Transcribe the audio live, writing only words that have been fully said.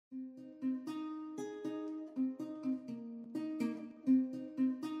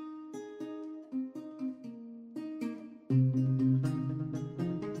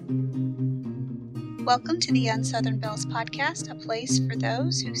Welcome to the Unsouthern Bells podcast, a place for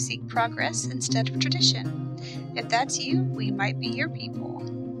those who seek progress instead of tradition. If that's you, we might be your people.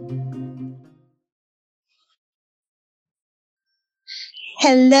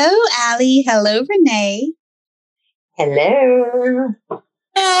 Hello, Allie. Hello, Renee. Hello.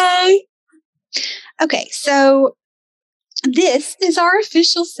 Hey. Okay, so this is our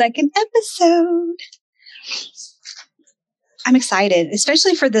official second episode. I'm excited,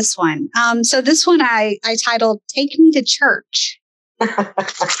 especially for this one. So this one I titled "Take Me to Church"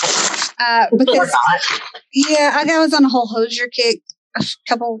 because I was on a whole Hozier kick a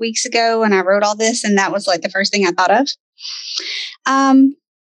couple of weeks ago, and I wrote all this, and that was like the first thing I thought of.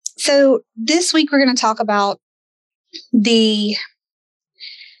 So this week we're going to talk about the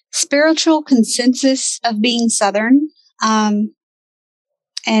spiritual consensus of being Southern, and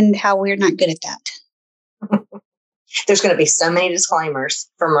how we're not good at that. There's going to be so many disclaimers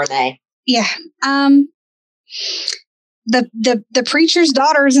from Renee. Yeah. The preacher's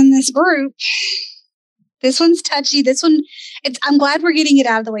daughters in this group. This one's touchy. This one, I'm glad we're getting it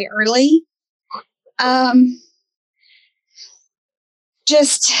out of the way early.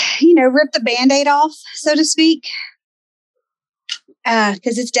 Just, rip the Band-Aid off, so to speak.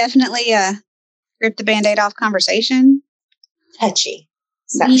 Because it's definitely a rip the Band-Aid off conversation. Touchy.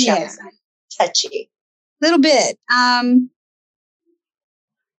 Touchy. Little bit.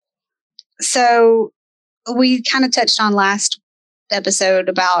 So we kind of touched on last episode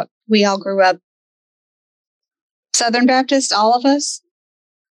about we all grew up Southern Baptist, all of us.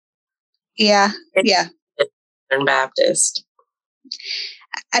 Yeah. Southern Baptist.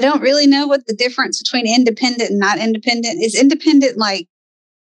 I don't really know what the difference between independent and not independent is. Independent like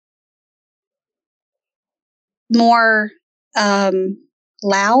more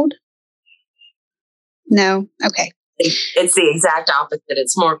loud? No. Okay. It's the exact opposite.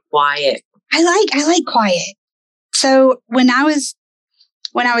 It's more quiet. I like quiet. So when I was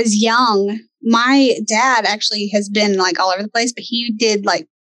young, my dad actually has been like all over the place, but he did like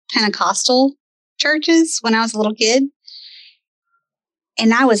Pentecostal churches when I was a little kid.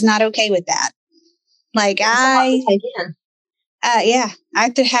 And I was not okay with that. Like I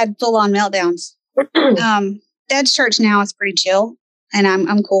had full on meltdowns. Dad's church now is pretty chill, and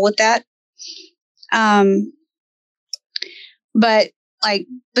I'm cool with that. But like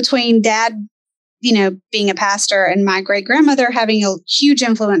between Dad, being a pastor, and my great grandmother having a huge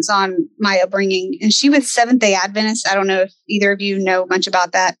influence on my upbringing, and she was Seventh-day Adventist. I don't know if either of you know much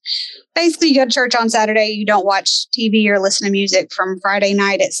about that. Basically, you go to church on Saturday, you don't watch TV or listen to music from Friday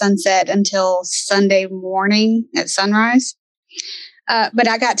night at sunset until Sunday morning at sunrise. But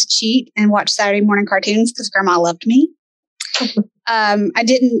I got to cheat and watch Saturday morning cartoons because Grandma loved me. I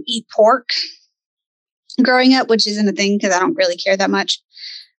didn't eat pork growing up, which isn't a thing because I don't really care that much.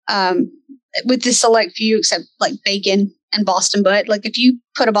 With the select few, except like bacon and Boston butt. Like if you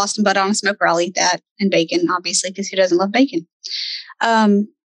put a Boston butt on a smoker, I'll eat that, and bacon, obviously, because who doesn't love bacon?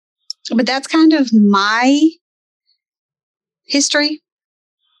 But that's kind of my history,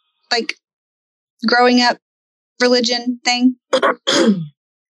 like growing up religion thing. You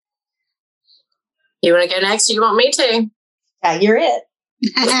want to go next? Or you want me to? Yeah, you're it.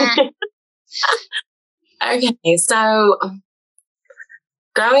 Okay, so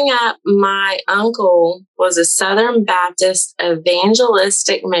growing up, my uncle was a Southern Baptist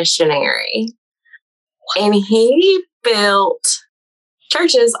evangelistic missionary, and he built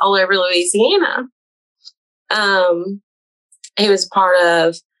churches all over Louisiana. He was part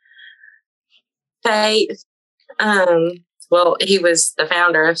of Faith. He was the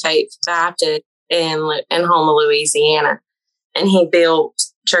founder of Faith Baptist in Houma, Louisiana, and he built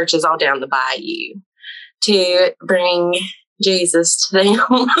churches all down the bayou to bring Jesus to them.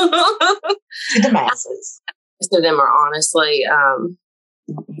 To the masses. Most of them are honestly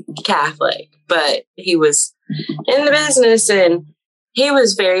Catholic, but he was in the business, and he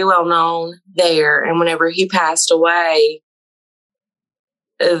was very well known there. And whenever he passed away,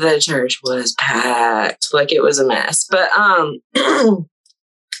 the church was packed. Like it was a mess. But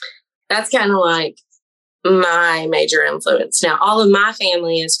that's kind of like my major influence. Now, all of my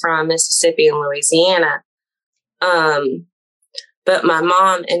family is from Mississippi and Louisiana. But my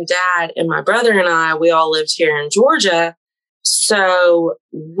mom and dad and my brother and I, we all lived here in Georgia. So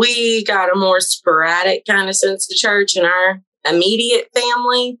we got a more sporadic kind of sense of church in our immediate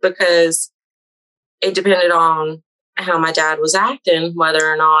family because it depended on how my dad was acting, whether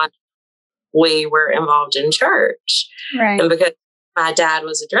or not we were involved in church. Right. And because my dad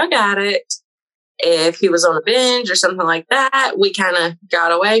was a drug addict, if he was on a binge or something like that, we kind of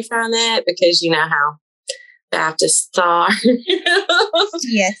got away from it because you know how Baptists are.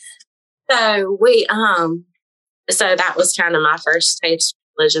 Yes. So that was kind of my first taste of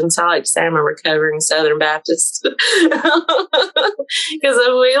religion. So I like to say I'm a recovering Southern Baptist because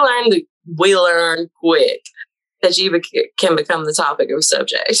we learn quick that you can become the topic of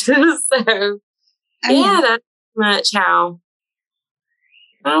subject. So that's much how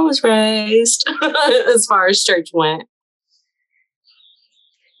I was raised as far as church went.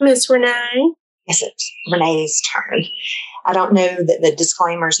 Miss Renee? Yes, it's Renee's turn. I don't know that the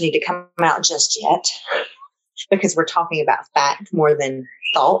disclaimers need to come out just yet because we're talking about fact more than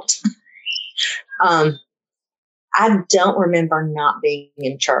thought. I don't remember not being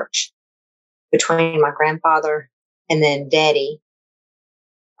in church between my grandfather and then Daddy.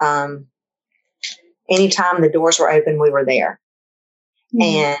 Anytime the doors were open, we were there.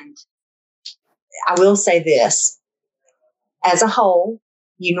 And I will say this, as a whole,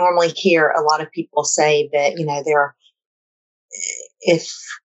 you normally hear a lot of people say that,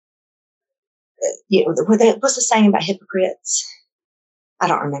 what's the saying about hypocrites? I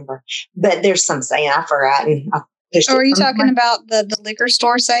don't remember, but there's some saying I forgot. And I pushed are you talking about the liquor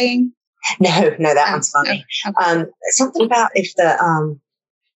store saying? No, that one's funny. Okay. Something about if the,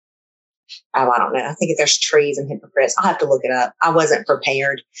 I don't know. I think if there's trees and hypocrites, I'll have to look it up. I wasn't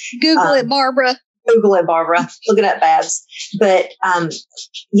prepared. Google it, Barbara. Google it, Barbara. Look it up, Babs. But,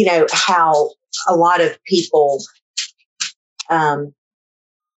 how a lot of people, they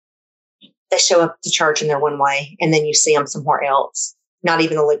show up to church in their one way and then you see them somewhere else, not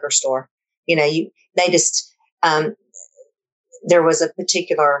even a liquor store. There was a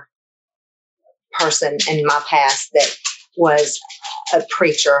particular person in my past that was a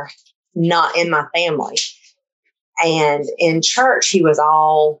preacher, not in my family. And in church, he was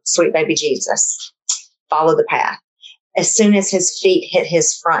all sweet baby Jesus, follow the path. As soon as his feet hit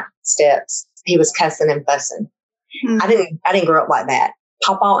his front steps, he was cussing and fussing. Mm-hmm. I didn't grow up like that.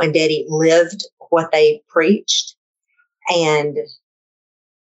 Papa and Daddy lived what they preached. And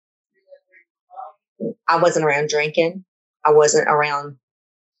I wasn't around drinking. I wasn't around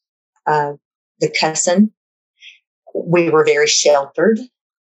the cussing. We were very sheltered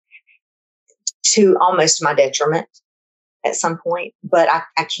to almost my detriment at some point. But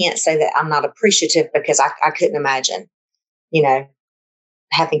I can't say that I'm not appreciative because I couldn't imagine,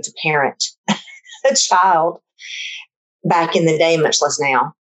 having to parent a child back in the day, much less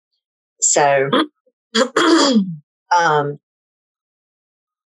now. So,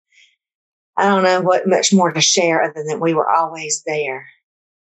 I don't know what much more to share other than we were always there.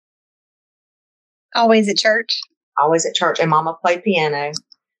 Always at church? Always at church. And Mama played piano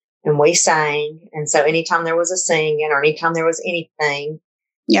and we sang. And so anytime there was a singing or anytime there was anything,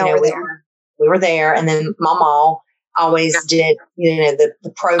 we were there. And then Mama always did,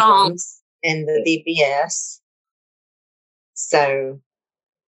 the programs and the VBS. So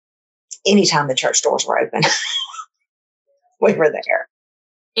anytime the church doors were open, we were there.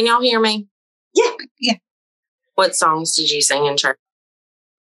 Can y'all hear me? Yeah. What songs did you sing in church?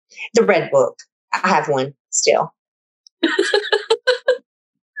 The Red Book. I have one still.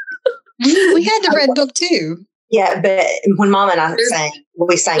 We had the Red Book too. Yeah, but when Mom and I sang,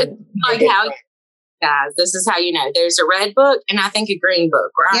 we sang. Like how, guys, this is how you know. There's a Red Book and I think a Green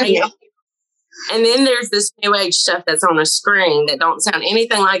Book, right? Yeah. And then there's this New Age stuff that's on a screen that don't sound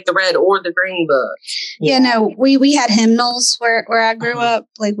anything like the Red or the Green Book. Yeah, no, we had hymnals where I grew up.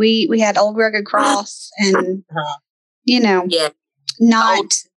 Like we had Old Rugged Cross and, not.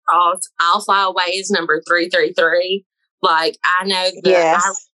 Old Cross, I'll Fly Away is number 333. Like, I know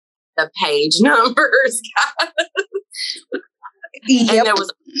the page numbers, guys. Yep. And there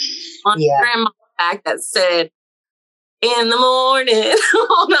was one grandma back that said, in the morning,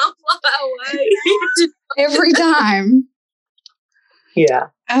 I'll fly away. Every time. Yeah.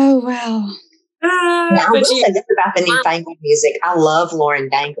 Oh, wow. I will say this about the newfangled music. I love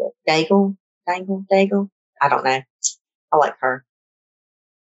Lauren Daigle. Daigle? I don't know. I like her.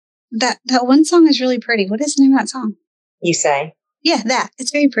 That one song is really pretty. What is the name of that song? You say? Yeah, that.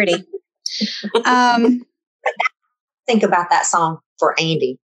 It's very pretty. Think about that song for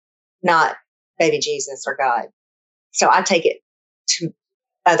Andy, not Baby Jesus or God. So I take it to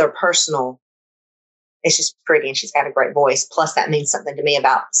other personal. It's just pretty and she's got a great voice. Plus that means something to me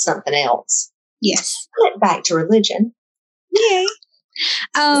about something else. Yes. Back to religion. Yay.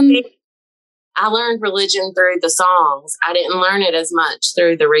 I learned religion through the songs. I didn't learn it as much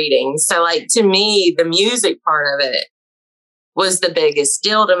through the reading. So like to me, the music part of it was the biggest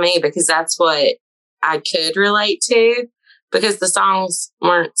deal to me because that's what I could relate to because the songs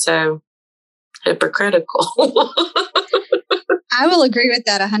weren't so hypocritical. I will agree with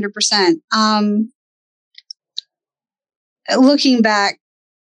that 100%. Looking back,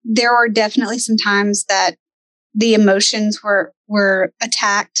 there were definitely some times that the emotions were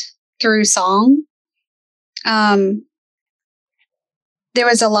attacked through song. There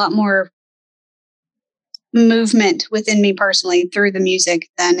was a lot more movement within me personally through the music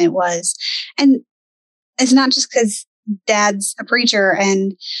than it was. And it's not just because Dad's a preacher.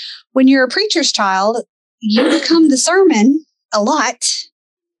 And when you're a preacher's child, you become the sermon a lot.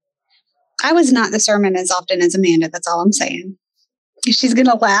 I was not the sermon as often as Amanda. That's all I'm saying. She's going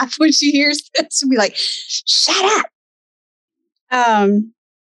to laugh when she hears this. She'll be like, shut up.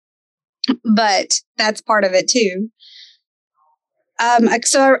 But that's part of it too.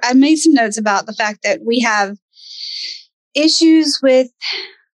 So I made some notes about the fact that we have issues with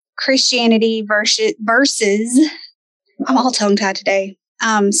Christianity versus I'm all tongue tied today.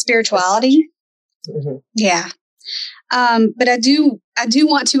 Spirituality. Mm-hmm. Yeah. But I do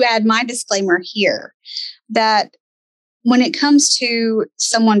want to add my disclaimer here that when it comes to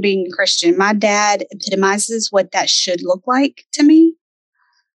someone being a Christian, my dad epitomizes what that should look like to me.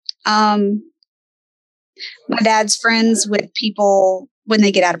 My dad's friends with people when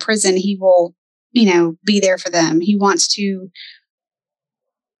they get out of prison. He will, be there for them. He wants to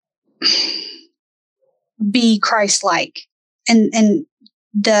be Christ-like, and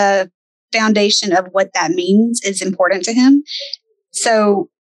the foundation of what that means is important to him. So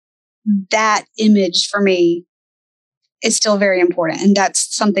that image for me is still very important, and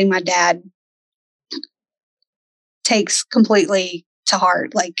that's something my dad takes completely to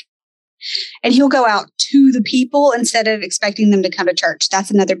heart. And he'll go out to the people instead of expecting them to come to church. That's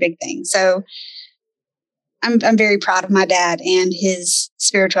another big thing. So I'm very proud of my dad and his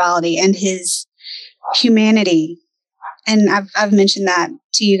spirituality and his humanity. And I've mentioned that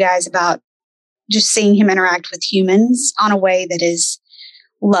to you guys about just seeing him interact with humans on a way that is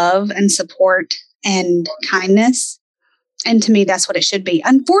love and support and kindness. And to me, that's what it should be.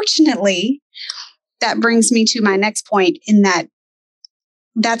 Unfortunately, that brings me to my next point in that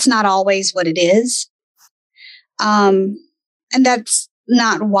that's not always what it is. And that's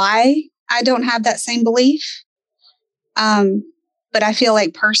not why I don't have that same belief. But I feel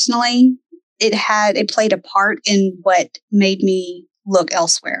like personally, it played a part in what made me look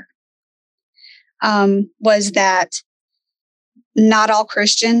elsewhere. Was that not all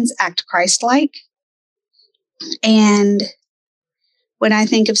Christians act Christ-like. And when I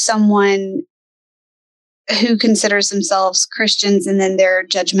think of someone who considers themselves Christians and then they're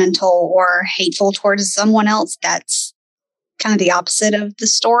judgmental or hateful towards someone else, that's kind of the opposite of the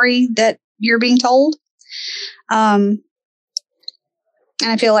story that you're being told. And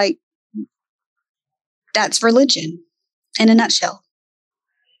I feel like that's religion in a nutshell.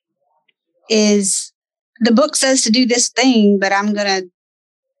 Is the book says to do this thing, but I'm going to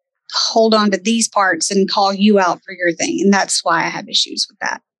hold on to these parts and call you out for your thing. And that's why I have issues with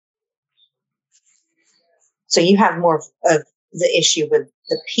that. So you have more of the issue with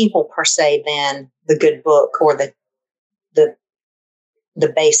the people per se than the good book or the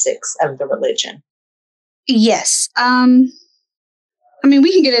basics of the religion. Yes. I mean,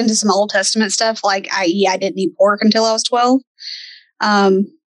 we can get into some Old Testament stuff, like, i.e., I didn't eat pork until I was 12.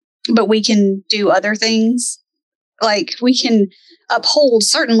 But we can do other things. Like, we can uphold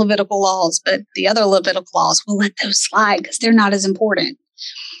certain Levitical laws, but the other Levitical laws, we'll let those slide because they're not as important.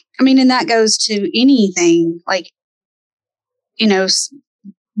 I mean, and that goes to anything like,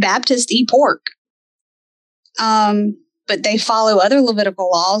 Baptists eat pork. But they follow other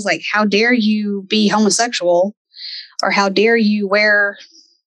Levitical laws, like how dare you be homosexual or how dare you wear,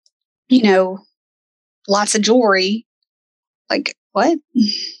 lots of jewelry. Like, what?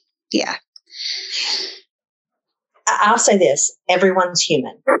 Yeah. I'll say this, everyone's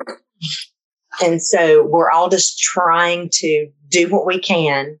human. And so we're all just trying to do what we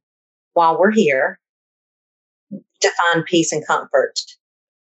can while we're here to find peace and comfort.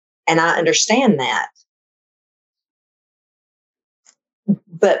 And I understand that.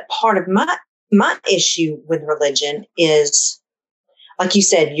 But part of my issue with religion is, like you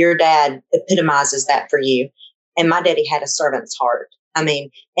said, your dad epitomizes that for you. And my daddy had a servant's heart. I mean,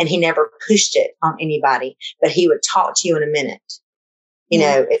 and he never pushed it on anybody, but he would talk to you in a minute.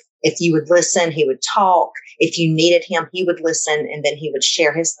 If you would listen, he would talk. If you needed him, he would listen, and then he would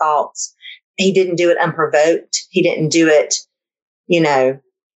share his thoughts. He didn't do it unprovoked. He didn't do it,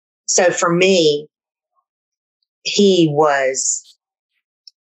 So for me, he was,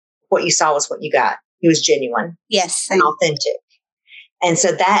 what you saw was what you got. He was genuine. Yes. And authentic. And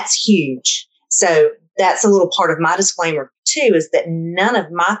so that's huge. So that's a little part of my disclaimer too, is that none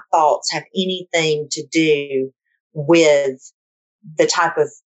of my thoughts have anything to do with the type of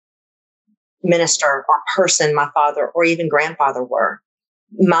minister or person my father or even grandfather were.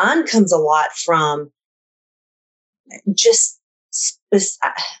 Mine comes a lot from just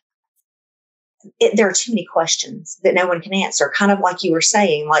there are too many questions that no one can answer. Kind of like you were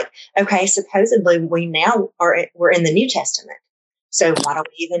saying, like, okay, supposedly we're in the New Testament. So why don't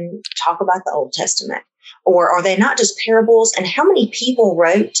we even talk about the Old Testament? Or are they not just parables? And how many people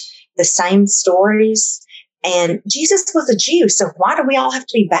wrote the same stories? And Jesus was a Jew. So why do we all have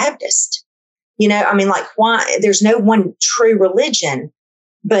to be Baptist? I mean, like, why? There's no one true religion,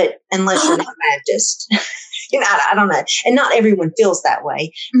 but unless you're not Baptist, I don't know. And not everyone feels that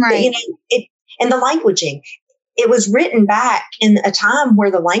way. Right. But, and the languaging, it was written back in a time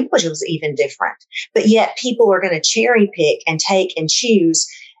where the language was even different. But yet people are going to cherry pick and take and choose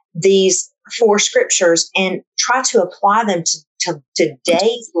these 4 scriptures and try to apply them to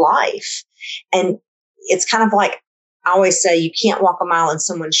today's life. And it's kind of like I always say, you can't walk a mile in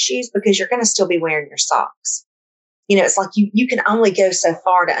someone's shoes because you're going to still be wearing your socks. It's like you can only go so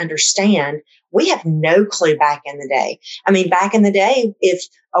far to understand. We have no clue back in the day. I mean, back in the day, if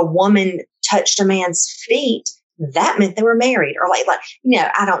a woman touched a man's feet, that meant they were married, or like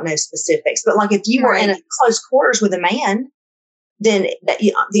I don't know specifics, but like if you were in a close quarters with a man, then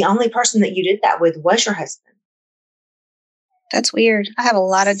the only person that you did that with was your husband. That's weird. I have a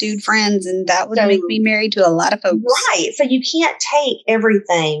lot of dude friends, and that would make me married to a lot of folks. Right. So you can't take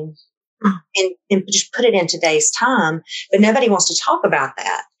everything and just put it in today's time, but nobody wants to talk about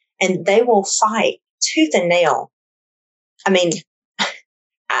that. And they will fight tooth and nail. I mean,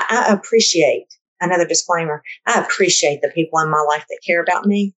 I appreciate, another disclaimer, I appreciate the people in my life that care about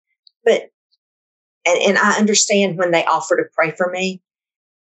me, but, and I understand when they offer to pray for me,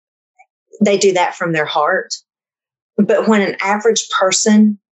 they do that from their heart. But when an average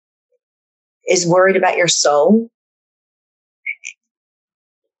person is worried about your soul,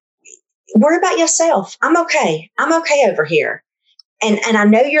 worry about yourself. I'm okay. I'm okay over here. And I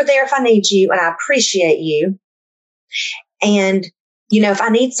know you're there if I need you, and I appreciate you. And, if I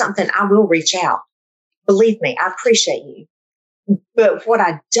need something, I will reach out. Believe me, I appreciate you. But what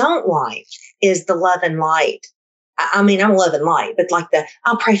I don't like is the love and light. I mean, I'm love and light, but like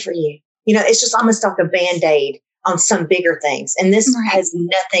I'll pray for you. It's just almost like a Band-Aid on some bigger things. And this has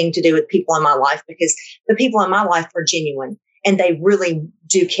nothing to do with people in my life, because the people in my life are genuine and they really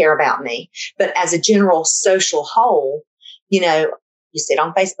do care about me. But as a general social whole, you see it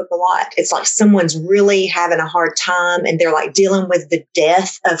on Facebook a lot. It's like someone's really having a hard time and they're like dealing with the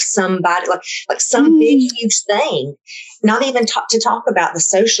death of somebody, like some big, huge thing. Not even to talk about the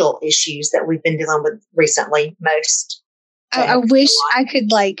social issues that we've been dealing with recently. Most. I wish I could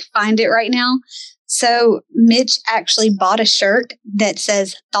find it right now. So Mitch actually bought a shirt that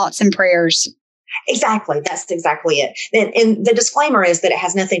says thoughts and prayers. Exactly. That's exactly it. And the disclaimer is that it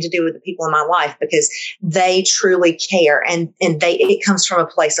has nothing to do with the people in my life, because they truly care, and it comes from a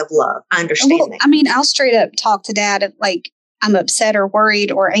place of love. I understand that. I mean, I'll straight up talk to Dad if I'm upset or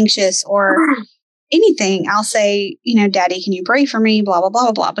worried or anxious or anything. I'll say, Daddy, can you pray for me? Blah, blah, blah,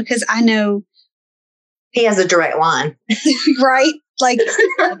 blah, blah, because I know he has a direct line. Right?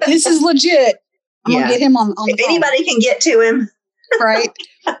 This is legit. I'm going to get him on the phone. Anybody can get to him. Right?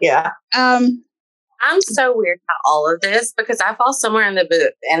 Yeah. I'm so weird about all of this because I fall somewhere in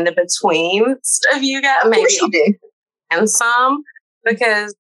the between of you guys, maybe you do. And some,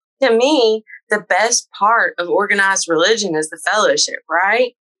 because to me, the best part of organized religion is the fellowship,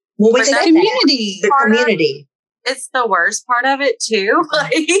 right? Well, we the community. The community. It's the worst part of it too.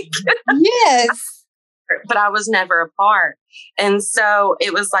 Yes. But I was never a part. And so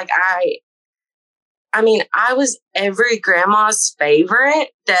it was like I was every grandma's favorite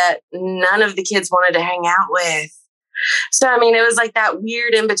that none of the kids wanted to hang out with. So, it was like that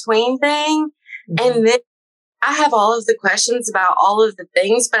weird in-between thing. Mm-hmm. And then I have all of the questions about all of the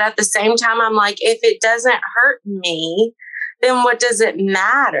things, but at the same time, I'm like, if it doesn't hurt me, then what does it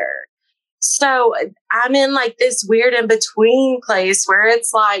matter? So I'm in this weird in-between place where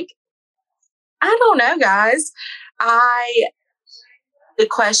it's like, I don't know, guys. The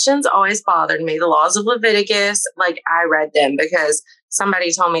questions always bothered me. The laws of Leviticus, I read them because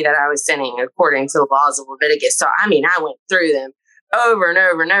somebody told me that I was sinning according to the laws of Leviticus. So, I went through them over and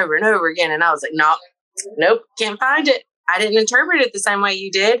over and over and over again. And I was like, nope, can't find it. I didn't interpret it the same way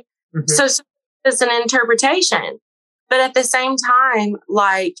you did. Mm-hmm. So it's an interpretation. But at the same time,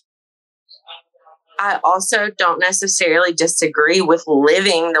 I also don't necessarily disagree with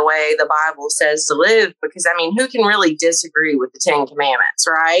living the way the Bible says to live, because who can really disagree with the 10 Commandments,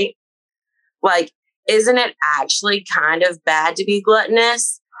 right? Isn't it actually kind of bad to be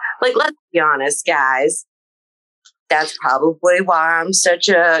gluttonous? Let's be honest, guys. That's probably why I'm such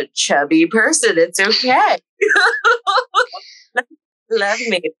a chubby person. It's okay. love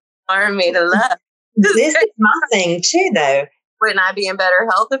me, learn me to love. This is my thing too, though. Wouldn't I be in better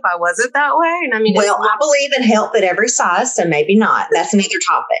health if I wasn't that way? And I mean, well, I believe in health at every size, so maybe not. That's another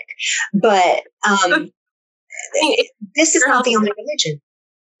topic. But this is not the only religion.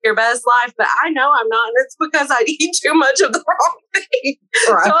 Your best life, but I know I'm not, and it's because I eat too much of the wrong thing.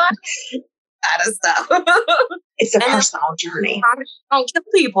 Right. So that is stuff. It's a personal journey. I don't kill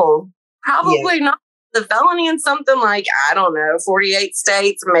people. Probably not. The felony in something like, I don't know, 48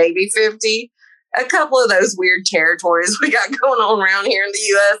 states, maybe 50. A couple of those weird territories we got going on around here in the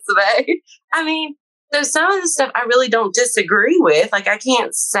U.S. today. I mean, there's some of the stuff I really don't disagree with. Like, I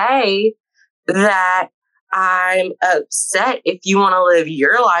can't say that I'm upset if you want to live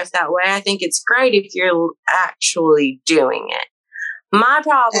your life that way. I think it's great if you're actually doing it. My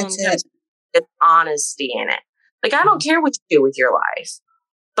problem is honesty in it. Like, I don't care what you do with your life,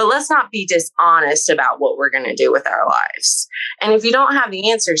 but let's not be dishonest about what we're going to do with our lives. And if you don't have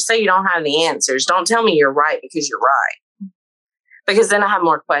the answers, say you don't have the answers. Don't tell me you're right because you're right. Because then I have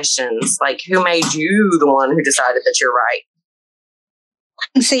more questions. Like, who made you the one who decided that you're right?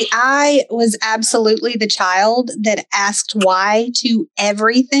 See, I was absolutely the child that asked why to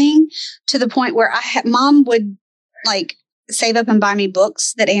everything, to the point where mom would like save up and buy me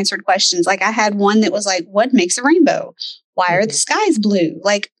books that answered questions. Like, I had one that was like, what makes a rainbow? Why are the skies blue?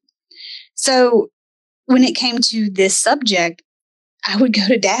 Like, so when it came to this subject, I would go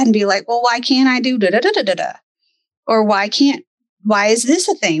to Dad and be like, well, why can't I do da da da da da da? Or why is this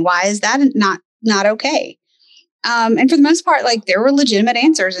a thing? Why is that not okay? And for the most part, like, there were legitimate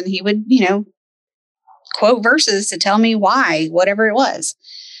answers, and he would, quote verses to tell me why, whatever it was.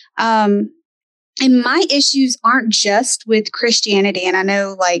 And my issues aren't just with Christianity. And I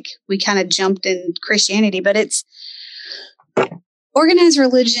know, like, we kind of jumped in Christianity, but it's organized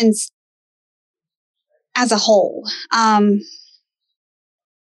religions as a whole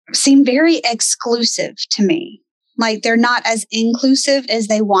seem very exclusive to me. Like, they're not as inclusive as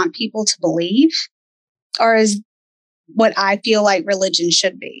they want people to believe, or as what I feel like religion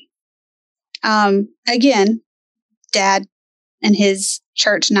should be. Again, Dad and his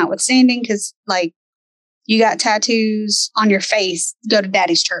church notwithstanding, because, like, you got tattoos on your face, go to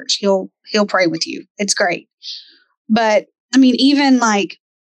Daddy's church. He'll pray with you. It's great. But I mean, even like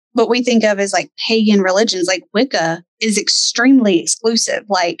what we think of as like pagan religions, like Wicca, is extremely exclusive.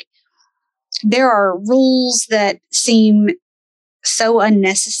 Like, there are rules that seem so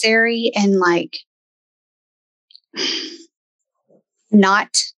unnecessary and like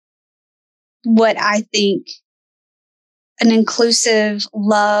not what I think an inclusive,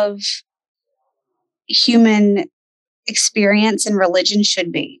 love, human experience in religion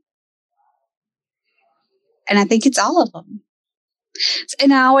should be. And I think it's all of them.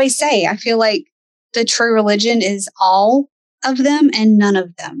 And I always say, I feel like the true religion is all of them and none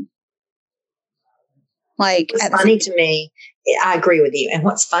of them. Like, it's funny to me. I agree with you. And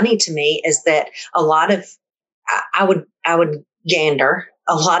what's funny to me is that a lot of, I would gander,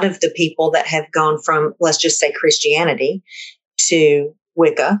 a lot of the people that have gone from, let's just say, Christianity to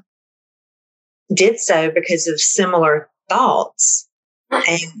Wicca did so because of similar thoughts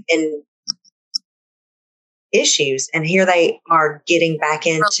and issues. And here they are getting back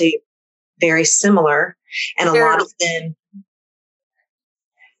into very similar. And a lot of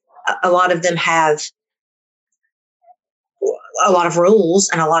them have a lot of rules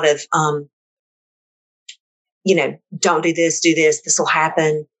and a lot of, don't do this, this will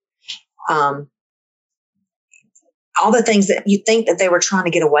happen. All the things that you think that they were trying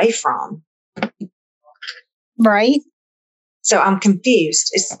to get away from. Right. So I'm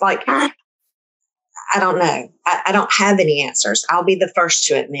confused. It's like, I don't know. I don't have any answers. I'll be the first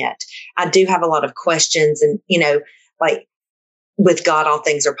to admit. I do have a lot of questions, and, like, with God, all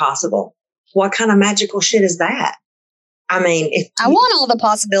things are possible. What kind of magical shit is that? I mean, I want all the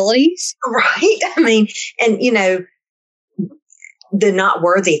possibilities. Right. I mean, and, the not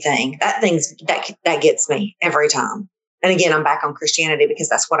worthy thing, that gets me every time. And again, I'm back on Christianity because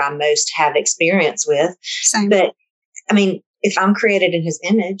that's what I most have experience with. Same. But I mean, if I'm created in his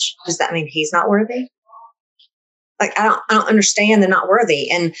image, does that mean he's not worthy? Like, I don't understand the not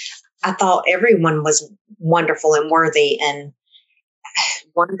worthy. And I thought everyone was wonderful and worthy and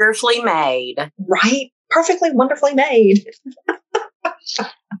wonderfully made. Right. Perfectly wonderfully made.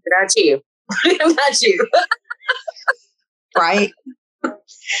 That's you. That's you. Right.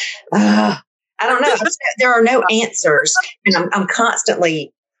 I don't know. There are no answers, and I'm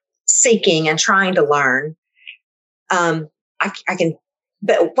constantly seeking and trying to learn. I can,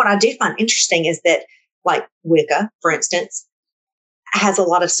 but what I do find interesting is that, like, Wicca, for instance, has a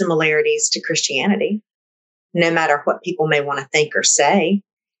lot of similarities to Christianity. no matter what people may want to think or say.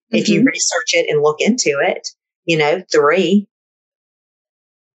 If you research it and look into it, 3,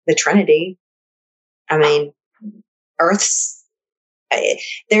 the Trinity, I mean, Earth's,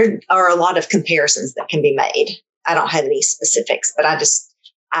 there are a lot of comparisons that can be made. I don't have any specifics, but I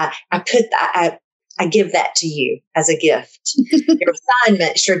give that to you as a gift. Your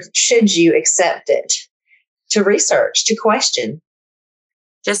assignment, should you accept it, to research, to question.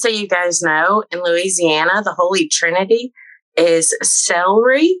 Just so you guys know, in Louisiana, the Holy Trinity is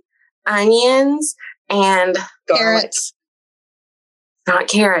celery, onions, and carrots. Not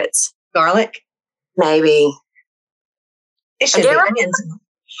carrots. Garlic? Maybe. It should be onions.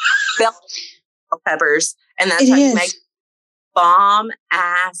 Bell peppers. And that's how you make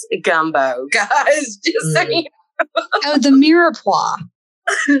bomb-ass gumbo, guys. Just so you know. Oh, the mirepoix.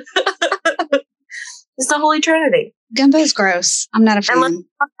 It's the Holy Trinity. Gumbo's gross. I'm not a fan. And let's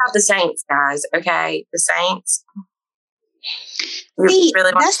talk about the saints, guys. Okay, the saints. See,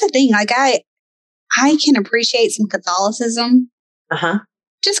 that's the thing. Like, I can appreciate some Catholicism.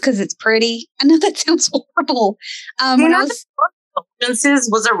 Just because it's pretty. I know that sounds horrible. When I was indulgences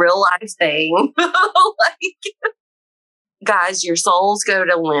was a real life thing. Like, guys, your souls go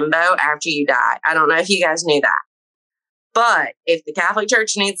to limbo after you die. I don't know if you guys knew that. But if the Catholic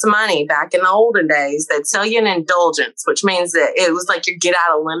Church needs some money, back in the olden days, they'd sell you an indulgence, which means that it was like your get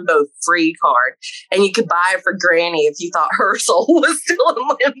out of limbo free card. And you could buy it for Granny if you thought her soul was still in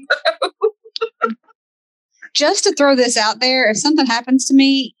limbo. Just to throw this out there, if something happens to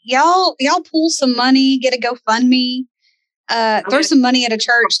me, y'all pull some money, get a GoFundMe, throw some money at a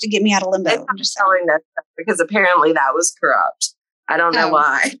church to get me out of limbo. I'm just telling that stuff because apparently that was corrupt. I don't know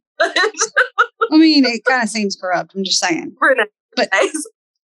why. I mean, it kind of seems corrupt. I'm just saying. But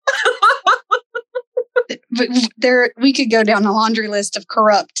there, we could go down a laundry list of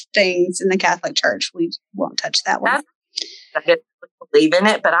corrupt things in the Catholic Church. We won't touch that one. I didn't believe in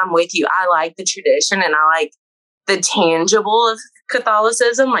it, but I'm with you. I like the tradition and I like the tangible of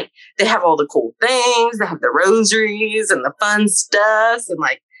Catholicism. Like, they have all the cool things. They have the rosaries and the fun stuff and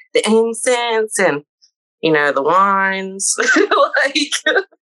like the incense and, the wines. Like,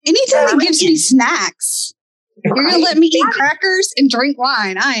 anything that gives me snacks. You're going to let me eat crackers and drink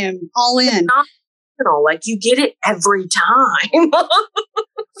wine. I am all in. Like, you get it every time.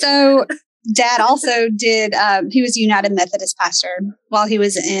 So Dad also did, he was a United Methodist pastor while he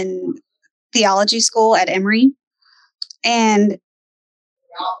was in theology school at Emory. And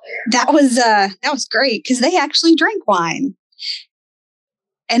that was great because they actually drank wine.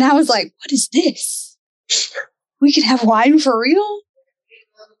 And I was like, what is this? We can have wine for real?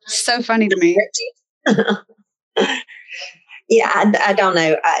 So funny to me. Yeah, I don't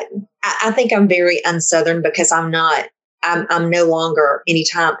know. I think I'm very unsouthern because I'm no longer,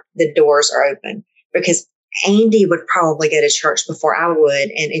 anytime the doors are open, because Andy would probably go to church before I would.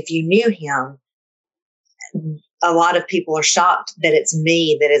 And if you knew him, a lot of people are shocked that it's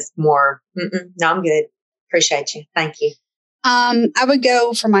me that is more, no, I'm good. Appreciate you. Thank you. I would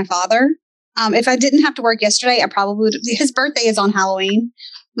go for my father. If I didn't have to work yesterday, I probably would. His birthday is on Halloween.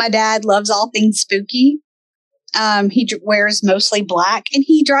 My dad loves all things spooky. He wears mostly black and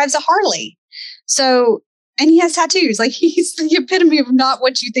he drives a Harley. So, and he has tattoos. Like, he's the epitome of not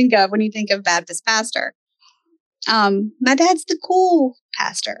what you think of when you think of Baptist pastor. My dad's the cool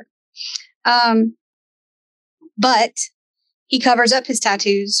pastor. But he covers up his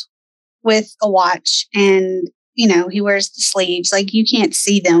tattoos with a watch and, he wears the sleeves. Like, you can't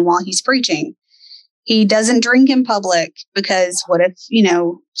see them while he's preaching. He doesn't drink in public because what if,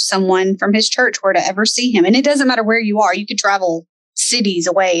 someone from his church were to ever see him? And it doesn't matter where you are. You could travel cities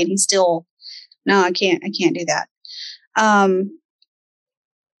away and he's still, no, I can't do that.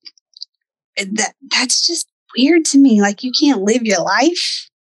 That's just weird to me. Like, you can't live your life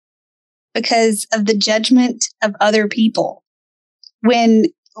because of the judgment of other people. When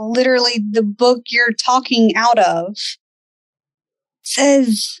literally the book you're talking out of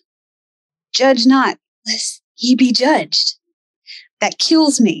says, judge not, lest ye be judged. That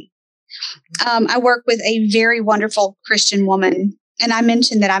kills me. I work with a very wonderful Christian woman, and I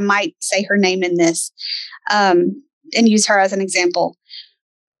mentioned that I might say her name in this and use her as an example.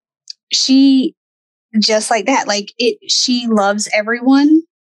 She, just like that, she loves everyone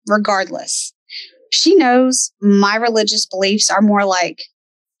regardless. She knows my religious beliefs are more like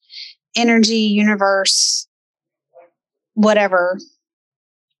energy, universe, whatever.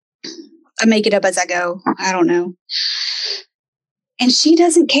 I make it up as I go. I don't know. And she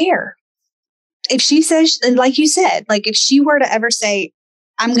doesn't care. If she says, like you said, like if she were to ever say,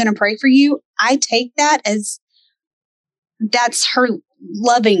 I'm going to pray for you, I take that as that's her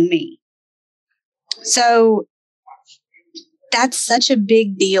loving me. So that's such a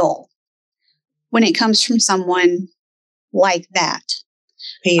big deal when it comes from someone like that.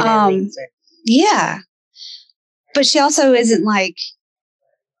 Yeah. But she also isn't like,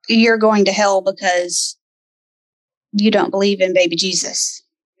 you're going to hell because you don't believe in baby Jesus.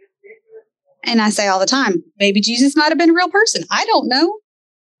 And I say all the time, baby Jesus might have been a real person. I don't know.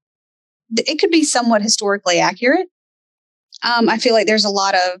 It could be somewhat historically accurate. I feel like there's a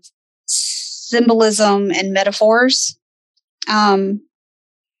lot of symbolism and metaphors.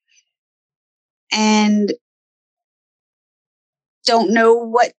 And don't know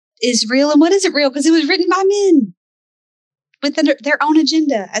what is real and what isn't real because it was written by men with their own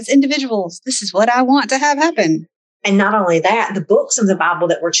agenda as individuals. This is what I want to have happen. And not only that, the books of the Bible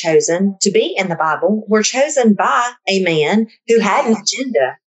that were chosen to be in the Bible were chosen by a man who had an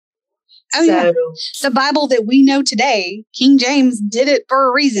agenda. Oh, so, yeah. The Bible that we know today, King James did it for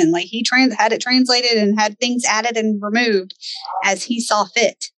a reason. Like he had it translated and had things added and removed as he saw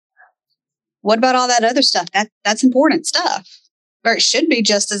fit. What about all that other stuff? That's important stuff. Or it should be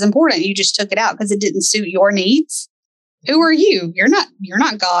just as important. You just took it out because it didn't suit your needs. Who are you? You're not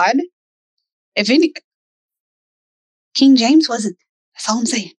God. If any, King James wasn't. That's all I'm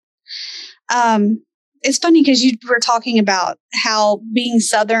saying. It's funny because you were talking about how being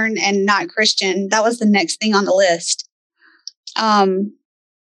Southern and not Christian, that was the next thing on the list.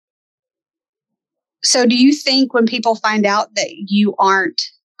 So do you think when people find out that you aren't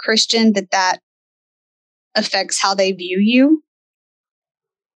Christian, that affects how they view you?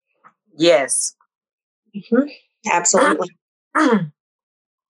 Yes. Mm-hmm. Absolutely.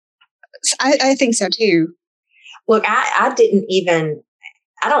 I think so too. Look, I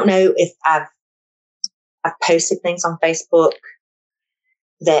don't know if I've posted things on Facebook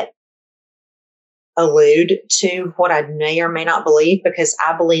that allude to what I may or may not believe, because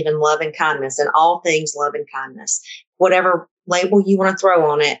I believe in love and kindness and all things love and kindness. Whatever label you want to throw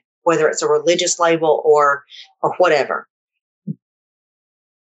on it, whether it's a religious label or whatever.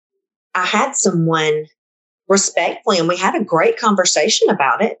 I had someone respectfully, and we had a great conversation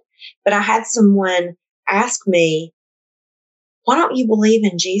about it, but I had someone ask me, why don't you believe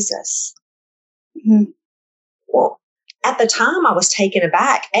in Jesus? Mm-hmm. Well, at the time I was taken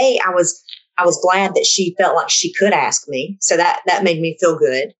aback. I was glad that she felt like she could ask me. So that made me feel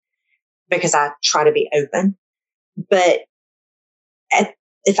good because I try to be open. But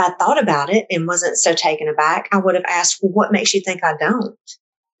if I thought about it and wasn't so taken aback, I would have asked, well, what makes you think I don't?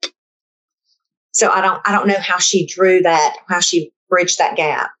 So I don't know how she how she bridged that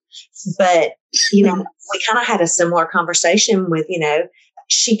gap. But, we kind of had a similar conversation with,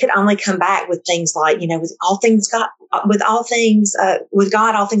 she could only come back with things like, with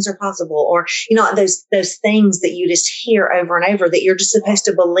God, all things are possible. Or, those things that you just hear over and over that you're just supposed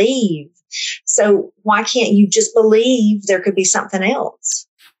to believe. So why can't you just believe there could be something else?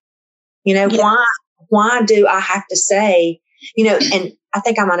 Yeah. Why do I have to say, and I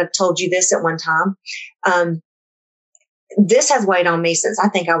think I might have told you this at one time. This has weighed on me since I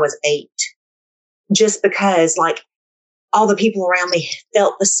think I was 8, just because all the people around me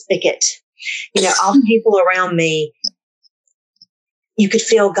felt the spigot, all the people around me, you could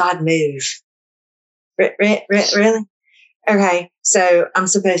feel God move. Really? Okay. So I'm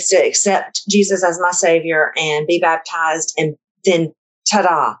supposed to accept Jesus as my savior and be baptized, and then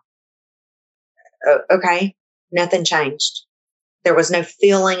ta-da. Okay. Nothing changed. There was no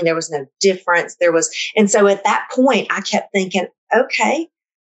feeling. There was no difference. And so at that point I kept thinking, okay,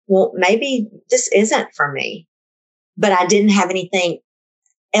 well, maybe this isn't for me, but I didn't have anything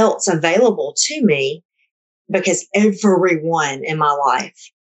else available to me because everyone in my life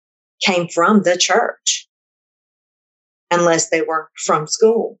came from the church, unless they were from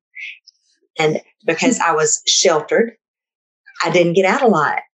school. And because I was sheltered, I didn't get out a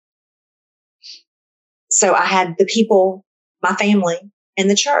lot. So I had the people, my family, and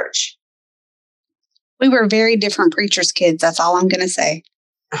the church. We were very different preacher's kids. That's all I'm going to say.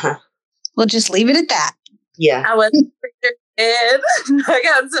 Uh-huh. We'll just leave it at that. Yeah. I was a preacher's kid. I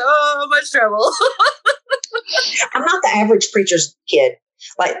got so much trouble. I'm not the average preacher's kid,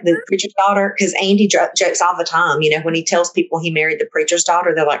 like the preacher's daughter, because Andy jokes all the time. When he tells people he married the preacher's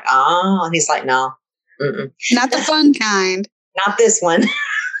daughter, they're like, oh, and he's like, no. Mm-mm. Not the fun kind. Not this one.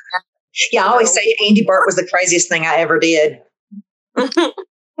 Yeah, I always say Andy Burt was the craziest thing I ever did.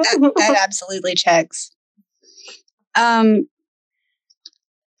 That absolutely checks. I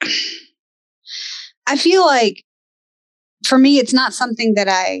feel like for me, it's not something that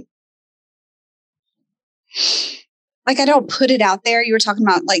I don't put it out there. You were talking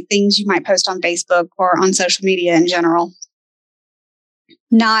about things you might post on Facebook or on social media in general.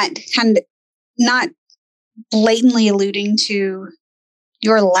 Not kind of not blatantly alluding to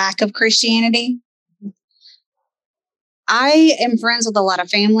your lack of Christianity. I am friends with a lot of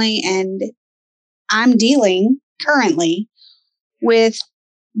family, and I'm dealing currently with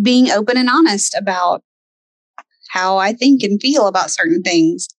being open and honest about how I think and feel about certain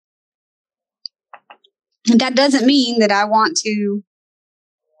things. And that doesn't mean that I want to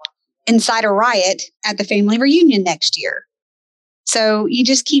incite a riot at the family reunion next year. So you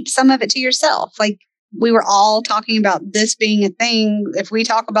just keep some of it to yourself. Like, we were all talking about this being a thing. If we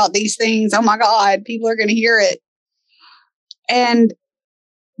talk about these things, oh my God, people are going to hear it. And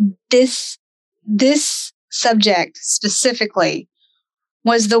this subject specifically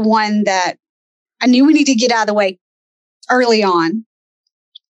was the one that I knew we needed to get out of the way early on.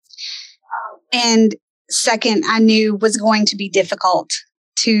 And second, I knew was going to be difficult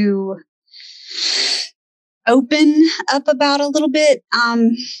to open up about a little bit,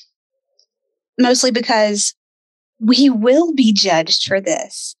 mostly because we will be judged for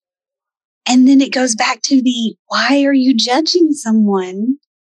this. And then it goes back to why are you judging someone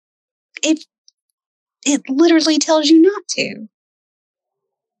if it literally tells you not to?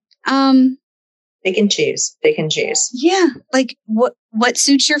 Pick and choose. Pick and choose. Yeah. Like what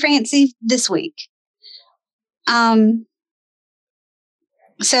suits your fancy this week?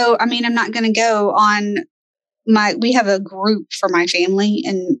 So, I mean, I'm not going to go on we have a group for my family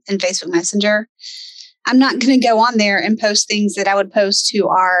in Facebook Messenger. I'm not going to go on there and post things that I would post to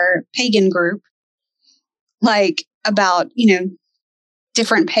our pagan group, like about,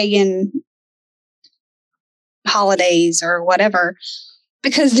 different pagan holidays or whatever,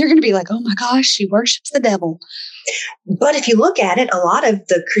 because they're going to be like, oh my gosh, she worships the devil. But if you look at it, a lot of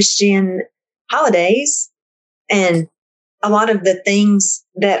the Christian holidays and a lot of the things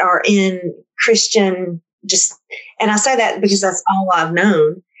that are in Christian, and I say that because that's all I've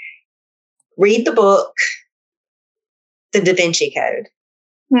known. Read the book, The Da Vinci Code.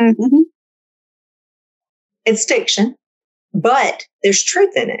 Mm-hmm. It's fiction, but there's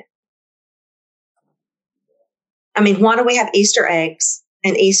truth in it. I mean, why do we have Easter eggs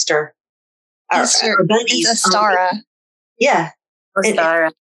and Easter? Easter bunnies? Is Astara. Yeah.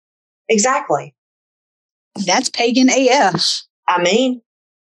 Astara. Exactly. That's pagan AF. I mean,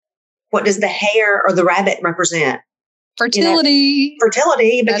 what does the hare or the rabbit represent? Fertility.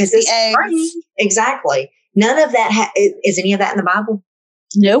 Fertility, because That's it's the eggs. spring. Exactly. None of that is any of that in the Bible?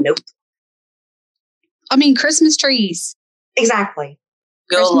 Nope. I mean, Christmas trees. Exactly.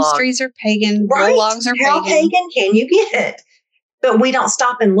 Christmas trees are pagan. Right. Go logs are How pagan can you get? But we don't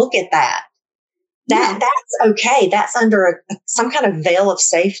stop and look at that. That's okay. That's under some kind of veil of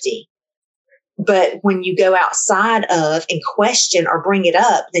safety. But when you go outside of and question or bring it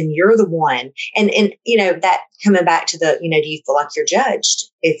up, then you're the one. And that coming back to the, do you feel like you're judged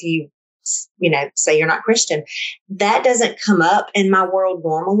if you say you're not Christian? That doesn't come up in my world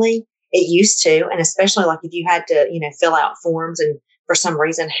normally. It used to. And especially like if you had to, fill out forms and for some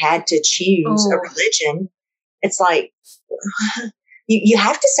reason had to choose a religion, it's like, you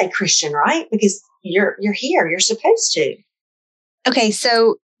have to say Christian, right? Because you're here. You're supposed to. Okay.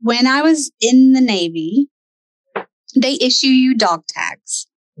 So when I was in the Navy, they issue you dog tags.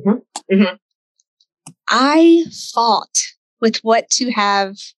 Mm-hmm. Mm-hmm. I fought with what to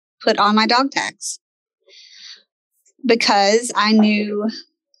have put on my dog tags because I knew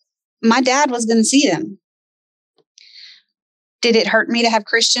my dad was going to see them. Did it hurt me to have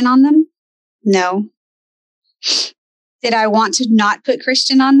Christian on them? No. Did I want to not put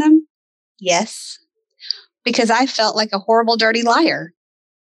Christian on them? Yes. Because I felt like a horrible, dirty liar.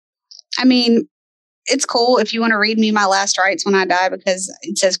 I mean, it's cool if you want to read me my last rites when I die because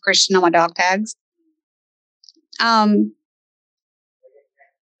it says Christian on my dog tags. But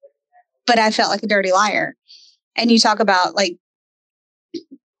I felt like a dirty liar. And you talk about like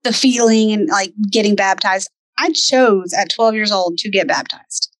the feeling and like getting baptized. I chose at 12 years old to get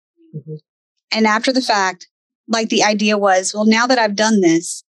baptized. Mm-hmm. And after the fact, like the idea was, well, now that I've done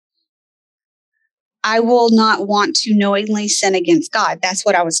this, I will not want to knowingly sin against God. That's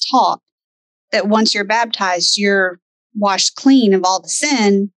what I was taught. That once you're baptized, you're washed clean of all the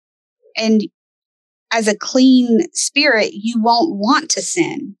sin. And as a clean spirit, you won't want to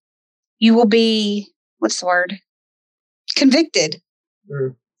sin. You will be, convicted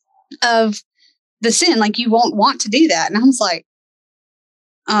of the sin. Like you won't want to do that. And I was like,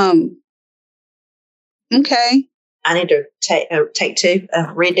 okay. I need to take two,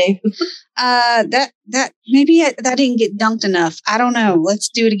 redo. That maybe that didn't get dunked enough. I don't know. Let's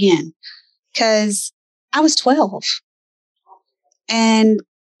do it again. Because I was 12. And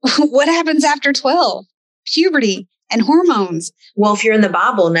what happens after 12? Puberty. and hormones. Well, if you're in the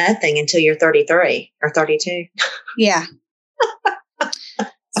Bible, nothing until you're 33 or 32. Yeah.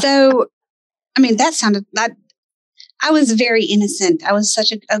 So, I mean, I was very innocent. I was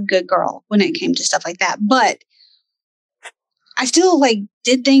such a good girl when it came to stuff like that. But I still like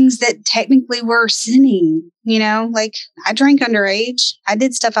did things that technically were sinning, you know, like I drank underage. I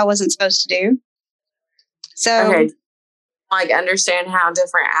did stuff I wasn't supposed to do. So, okay. Like understand how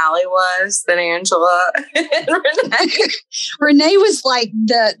different Allie was than Angela and Renee. Renee was like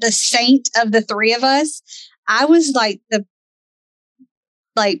the saint of the three of us. I was like the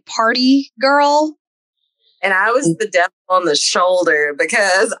party girl. And I was the devil on the shoulder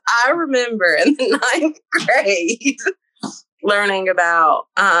because I remember in the 9th grade learning about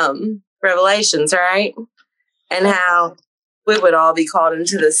Revelations, right? And how we would all be called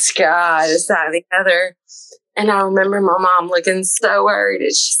into the sky, this, that, and the other. And I remember my mom looking so worried.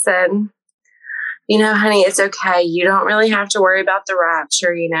 And she said, you know, honey, it's okay. You don't really have to worry about the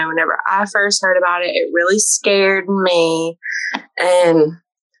rapture. You know, whenever I first heard about it, it really scared me. And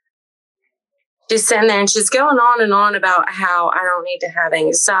she's sitting there and she's going on and on about how I don't need to have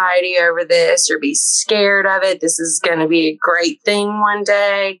anxiety over this or be scared of it. This is going to be a great thing one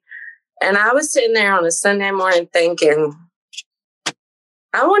day. And I was sitting there on a Sunday morning thinking,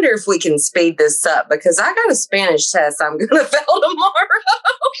 I wonder if we can speed this up because I got a Spanish test I'm going to fail tomorrow.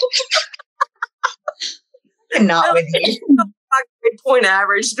 Not with you. Point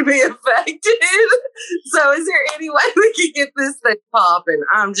average to be affected. So is there any way we can get this thing popping?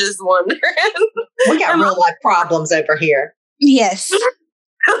 I'm just wondering. We got real life problems over here. Yes.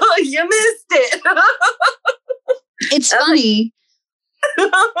 You missed it. It's funny.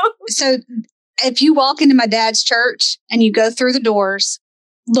 So if you walk into my dad's church and you go through the doors,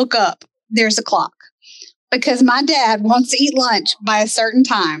 look up, there's a clock. Because my dad wants to eat lunch by a certain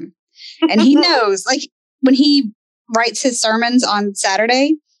time. And he knows, like when he writes his sermons on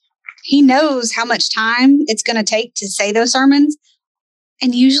Saturday, he knows how much time it's going to take to say those sermons.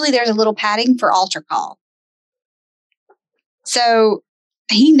 And usually there's a little padding for altar call. So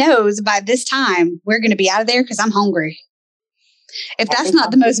he knows by this time we're going to be out of there because I'm hungry. If that's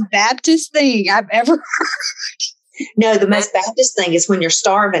not the most Baptist thing I've ever heard. No, the most Baptist thing is when you're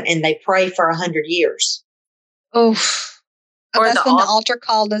starving and they pray for 100 years. Oof. Or that's when the altar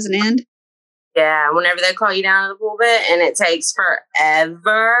call doesn't end. Yeah, whenever they call you down to the pulpit and it takes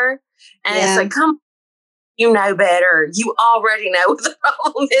forever. And it's like, come on, you know better. You already know what the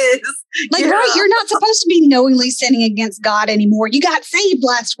problem is. Like, right, you're not supposed to be knowingly sinning against God anymore. You got saved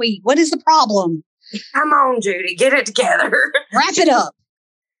last week. What is the problem? Come on, Judy, get it together. Wrap it up.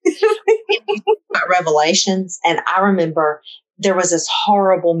 About Revelations, and I remember there was this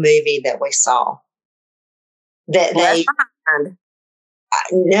horrible movie that we saw that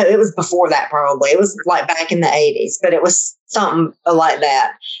no, it was before that probably. It was like back in the 80s, but it was something like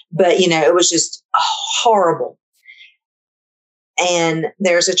that. But, you know, it was just horrible. And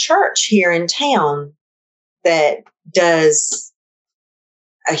there's a church here in town that does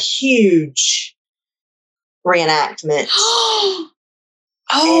a huge reenactment.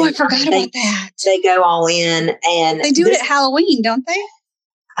 Oh, I forgot about that. They go all in and they do it at Halloween, don't they?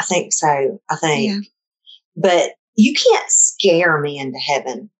 I think so. Yeah. But you can't scare me into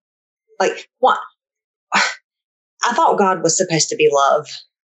heaven. Like, what? I thought God was supposed to be love.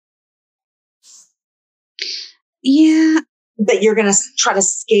 Yeah. But you're going to try to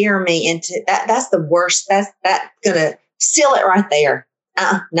scare me into that. That's the worst. That's going to seal it right there.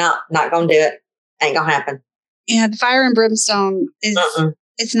 No, not going to do it. Ain't going to happen. Yeah. The fire and brimstone is,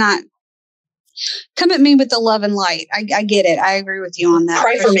 it's not. Come at me with the love and light. I get it. I agree with you on that.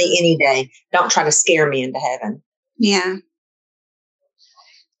 Pray for me any day. Don't try to scare me into heaven. Yeah.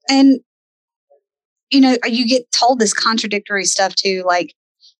 And, you know, you get told this contradictory stuff too. Like,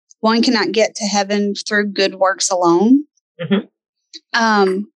 one cannot get to heaven through good works alone.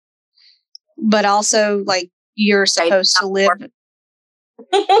 Mm-hmm. But also, like, you're supposed to live.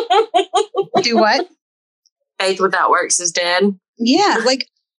 Do what? Faith without works is dead. Yeah. Like,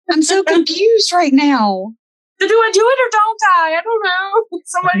 I'm so confused right now. So do I do it or don't I? I don't know.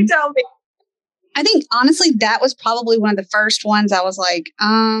 Somebody tell me. I think, honestly, that was probably one of the first ones I was like,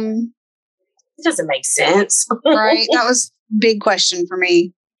 it doesn't make sense. Right? That was a big question for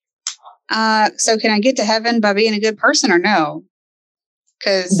me. So can I get to heaven by being a good person or no?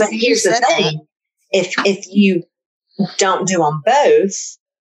 But here's the thing. If you don't do them both,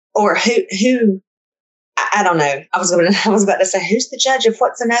 or who I don't know. I was about to say, who's the judge of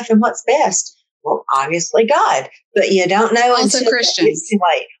what's enough and what's best? Well, obviously God, but you don't know until Christians. It's too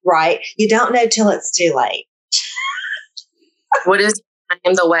late, right? You don't know till it's too late. What is I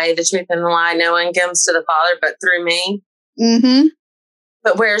am the way, the truth, and the life. No one comes to the Father but through me. Mm-hmm.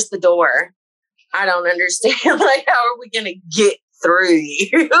 But where's the door? I don't understand. Like, how are we going to get through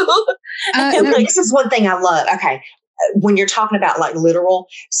you? This is one thing I love. Okay. When you're talking about like literal,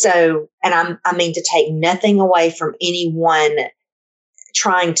 so, and I mean to take nothing away from anyone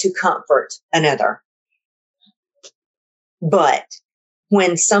trying to comfort another. But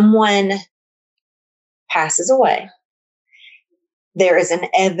when someone passes away, there is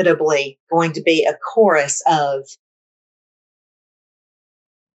inevitably going to be a chorus of,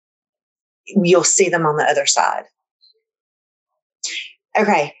 you'll see them on the other side.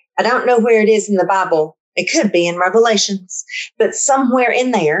 Okay. I don't know where it is in the Bible. It could be in Revelations, but somewhere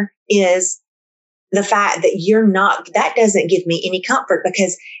in there is the fact that that doesn't give me any comfort,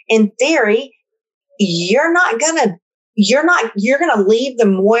 because in theory, you're going to leave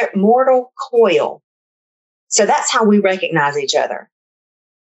the mortal coil. So that's how we recognize each other.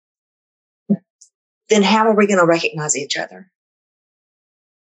 Then how are we going to recognize each other?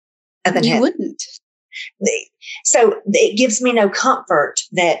 You wouldn't. So it gives me no comfort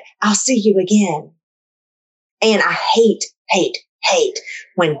that I'll see you again. And I hate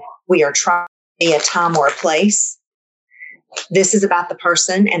when we are trying to be a time or a place. This is about the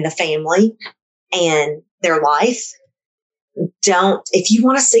person and the family and their life. If you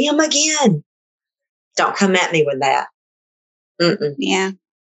want to see them again, don't come at me with that. Mm-mm. Yeah.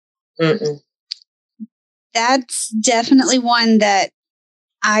 Mm-mm. That's definitely one that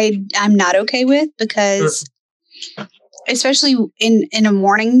I'm not okay with, because especially in a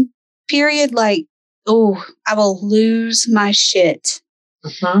morning period, like, oh, I will lose my shit.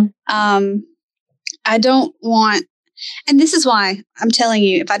 Uh-huh. I don't want, and this is why I'm telling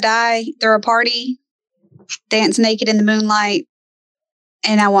you, if I die, throw a party, dance naked in the moonlight,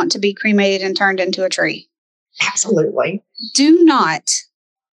 and I want to be cremated and turned into a tree. Absolutely. Do not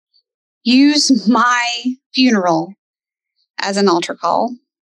use my funeral as an altar call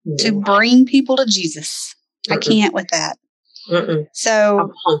to bring people to Jesus. I can't with that. So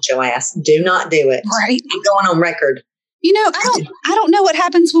I'll punch your ass. Do not do it. Right. I'm going on record. You know, I don't know what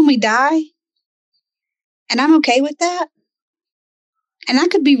happens when we die. And I'm okay with that. And I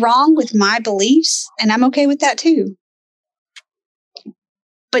could be wrong with my beliefs, and I'm okay with that too.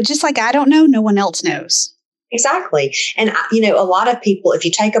 But just like I don't know, no one else knows. Exactly. And, a lot of people, if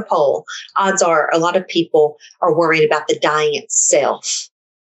you take a poll, odds are a lot of people are worried about the dying itself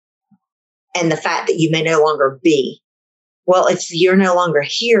and the fact that you may no longer be. Well, if you're no longer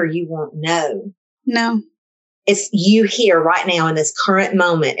here, you won't know. No. It's you here right now in this current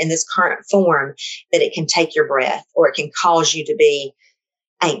moment, in this current form, that it can take your breath, or it can cause you to be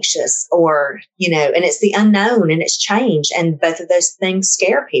anxious, or, and it's the unknown and it's change. And both of those things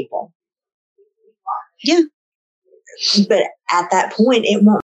scare people. Yeah. But at that point, it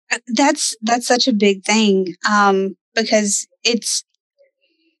won't. That's such a big thing, because it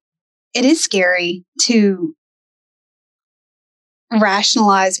is scary to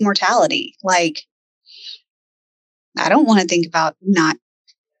rationalize mortality. Like, I don't want to think about not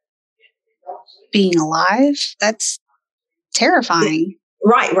being alive. That's terrifying.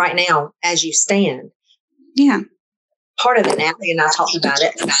 Right now, as you stand. Yeah. Part of it, Natalie and I talked about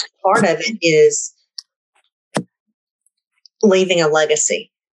it. Part of it is leaving a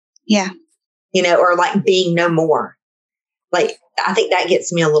legacy. Yeah. Or like being no more. Like, I think that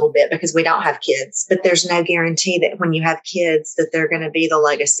gets me a little bit, because we don't have kids, but there's no guarantee that when you have kids that they're going to be the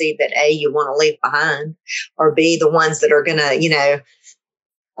legacy that A, you want to leave behind, or B, the ones that are going to,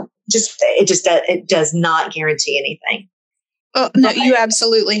 it does not guarantee anything. Well, no, you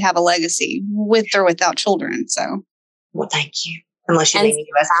absolutely have a legacy with or without children. So, well, thank you. Unless you mean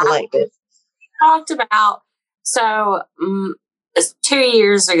U.S. collective. Talked about, so it's 2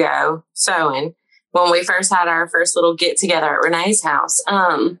 years ago, when we first had our first little get together at Renee's house,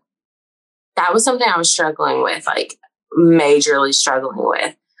 that was something I was struggling with, like majorly struggling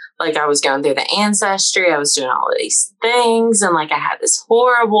with. Like, I was going through the ancestry, I was doing all of these things, and like I had this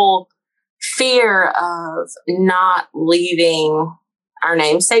horrible fear of not leaving our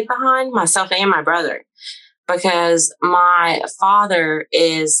namesake behind, myself and my brother, because my father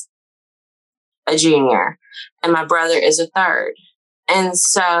is a junior and my brother is a third. And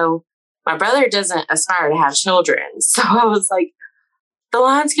so my brother doesn't aspire to have children. So I was like, the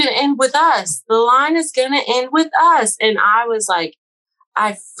line's going to end with us. The line is going to end with us. And I was like,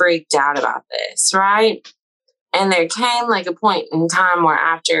 I freaked out about this, right? And there came like a point in time where,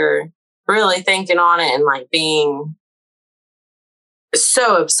 after really thinking on it and like being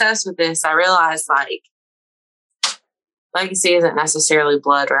so obsessed with this, I realized like legacy isn't necessarily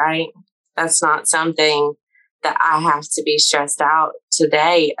blood, right? That's not something that I have to be stressed out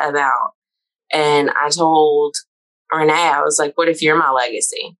today about, and I told Renee, I was like, what if you're my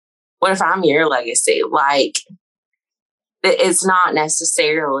legacy? What if I'm your legacy? Like, it's not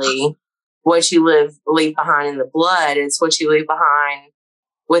necessarily what you leave behind in the blood. It's what you leave behind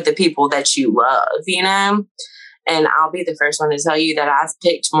with the people that you love, you know? And I'll be the first one to tell you that I've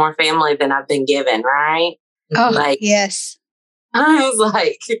picked more family than I've been given, right? Oh, like, yes. I was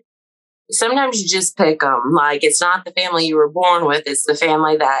like, sometimes you just pick them. Like, it's not the family you were born with. It's the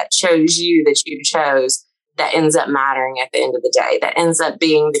family that chose you, that you chose, that ends up mattering at the end of the day, that ends up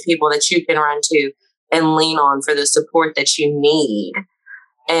being the people that you can run to and lean on for the support that you need.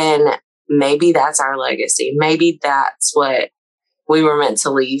 And maybe that's our legacy. Maybe that's what we were meant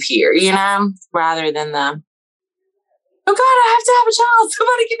to leave here, you know, rather than the, oh God, I have to have a child.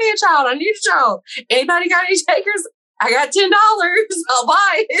 Somebody give me a child. I need a child. Anybody got any takers? I got $10. I'll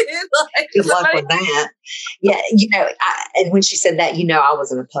buy it. Like, good luck with that. Yeah, you know, and when she said that, you know, I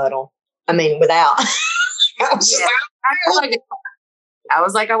was in a puddle. I mean, without. I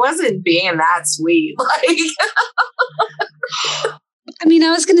was like, I wasn't being that sweet. Like, I mean,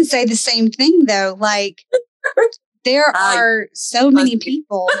 I was going to say the same thing though. Like, there are so many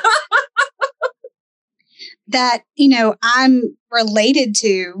people that, you know, I'm related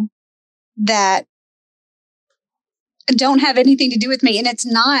to that don't have anything to do with me. And it's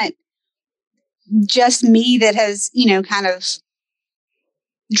not just me that has, you know, kind of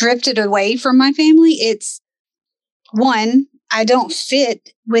drifted away from my family. It's one, I don't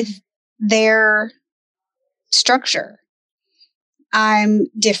fit with their structure. I'm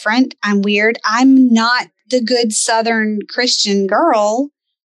different. I'm weird. I'm not the good Southern Christian girl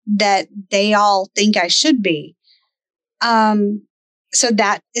that they all think I should be. So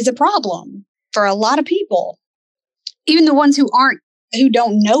that is a problem for a lot of people. Even the ones who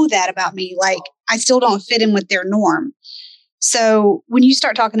don't know that about me, like I still don't fit in with their norm. So when you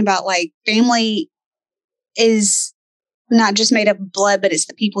start talking about like family is not just made up of blood, but it's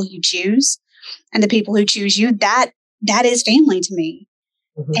the people you choose and the people who choose you, that is family to me.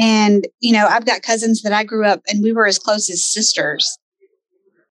 Mm-hmm. And, you know, I've got cousins that I grew up and we were as close as sisters.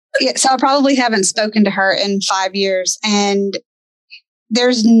 Yeah, so I probably haven't spoken to her in 5 years and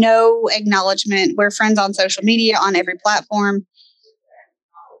there's no acknowledgement. We're friends on social media, on every platform.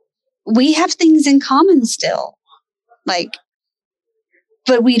 We have things in common still, like,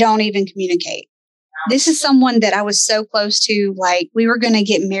 but we don't even communicate. This is someone that I was so close to, like we were going to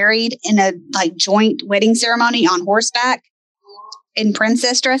get married in a like joint wedding ceremony on horseback in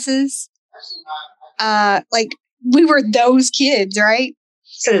princess dresses. Like we were those kids, right?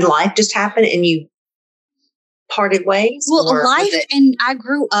 So did life just happen and you parted ways? Well, and I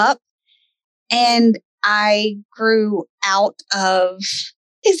grew up and I grew out of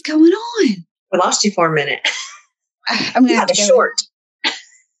what's going on. I lost you for a minute. I'm going to have to go short.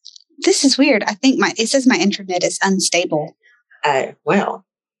 This is weird. I think it says my internet is unstable. Well.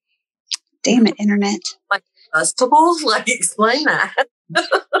 Damn it, internet. Like vegetables? Like explain that.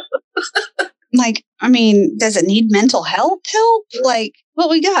 Like, I mean, does it need mental health help? Like, what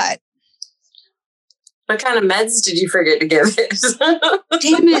we got? What kind of meds did you forget to give it?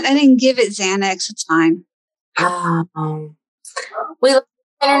 Damn it, I didn't give it Xanax. It's fine. We love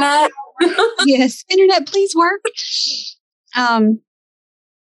internet. Yes, internet, please work.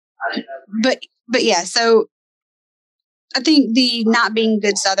 But yeah, so I think the not being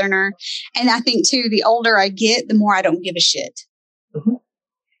good Southerner, and I think too, the older I get, the more I don't give a shit. Mm-hmm.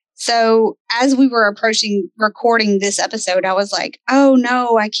 So as we were approaching recording this episode, I was like, oh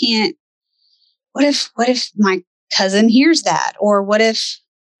no, I can't. What if my cousin hears that? Or what if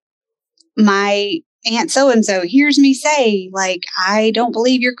my aunt so-and-so hears me say, like, I don't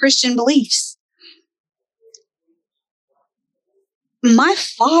believe your Christian beliefs? My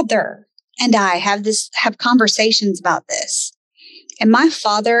father and I have conversations about this. And my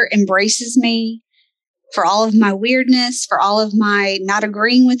father embraces me for all of my weirdness, for all of my not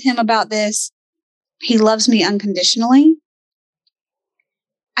agreeing with him about this. He loves me unconditionally.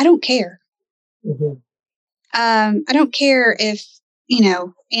 I don't care. Mm-hmm. I don't care if, you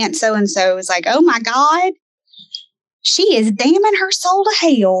know, Aunt so-and-so is like, oh my God, she is damning her soul to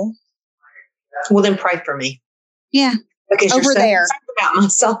hell. Well, then pray for me. Yeah. Because over you're so there about my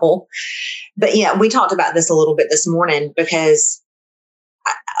soul. But yeah, we talked about this a little bit this morning because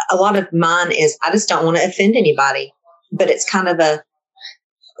a lot of mine is I just don't want to offend anybody. But it's kind of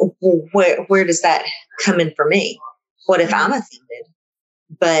where does that come in for me? What if I'm offended?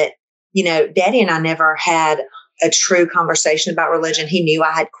 But, you know, Daddy and I never had a true conversation about religion. He knew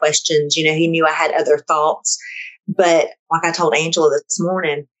I had questions. You know, he knew I had other thoughts. But like I told Angela this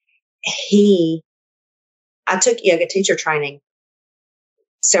morning, I took yoga teacher training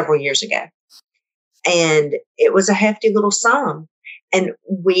several years ago. And it was a hefty little sum. And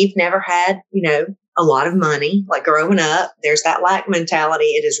we've never had, a lot of money. Like growing up, there's that lack mentality.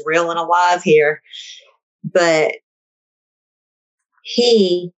 It is real and alive here. But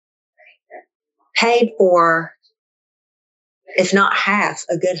he paid for, if not half,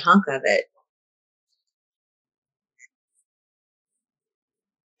 a good hunk of it.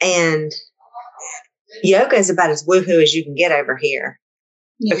 And yoga is about as woohoo as you can get over here.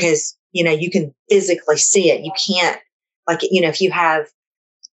 Yeah. Because, you can physically see it. You can't, if you have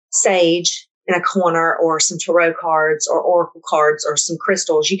sage in a corner or some tarot cards or oracle cards or some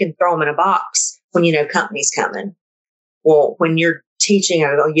crystals, you can throw them in a box when company's coming. Well, when you're teaching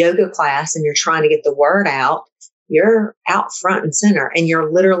a yoga class and you're trying to get the word out, you're out front and center, and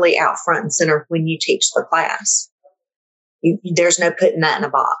you're literally out front and center when you teach the class. There's no putting that in a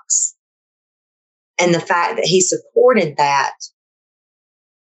box. And the fact that he supported that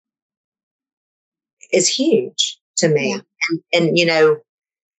is huge to me. Yeah. And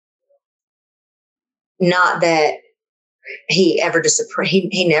not that he ever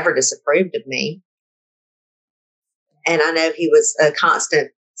he never disapproved of me. And I know he was a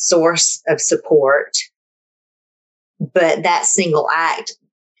constant source of support, but that single act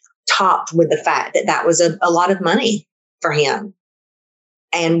topped with the fact that was a lot of money for him.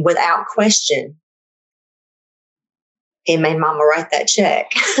 And without question, he made Mama write that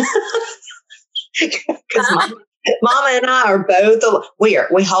check. Because Mama and I are both,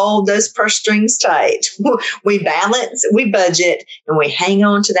 we hold those purse strings tight. We balance, we budget, and we hang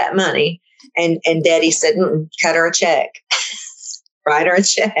on to that money. And Daddy said, cut her a check, write her a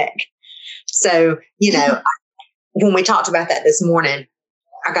check. So, when we talked about that this morning,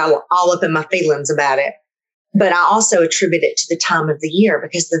 I got all up in my feelings about it. But I also attribute it to the time of the year,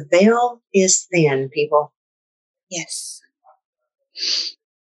 because the veil is thin, people. Yes.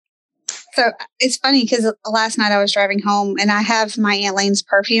 So it's funny because last night I was driving home and I have my Aunt Lane's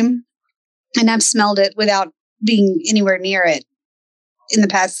perfume, and I've smelled it without being anywhere near it in the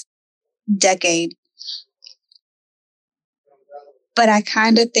past decade. But I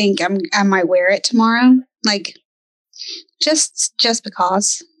kind of think I might wear it tomorrow, like just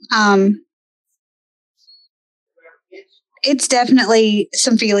because. It's definitely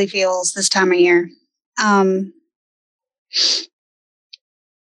some feely feels this time of year. And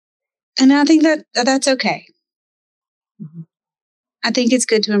I think that's okay. Mm-hmm. I think it's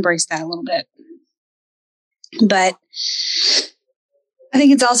good to embrace that a little bit. But I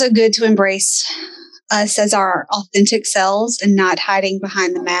think it's also good to embrace us as our authentic selves and not hiding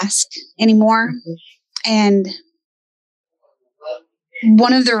behind the mask anymore. Mm-hmm. And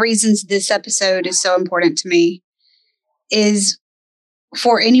one of the reasons this episode is so important to me is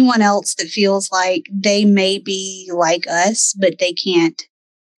for anyone else that feels like they may be like us, but they can't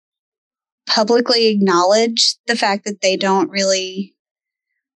publicly acknowledge the fact that they don't really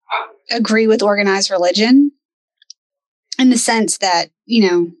agree with organized religion, in the sense that,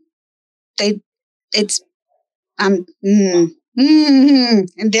 and there's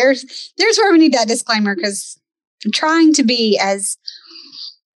where we need that disclaimer, because I'm trying to be as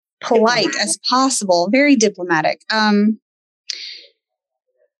polite as possible, very diplomatic. I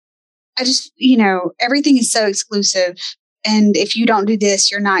just, everything is so exclusive. And if you don't do this,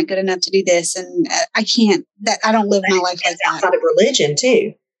 you're not good enough to do this. And I don't live my life like that. Outside of religion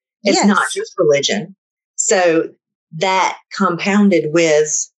too. It's not just religion. So that compounded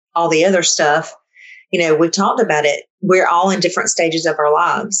with all the other stuff, we've talked about it. We're all in different stages of our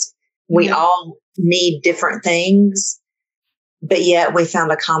lives. We all need different things, but yet we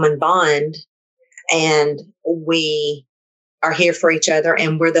found a common bond, and we are here for each other,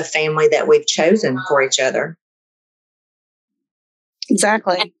 and we're the family that we've chosen for each other.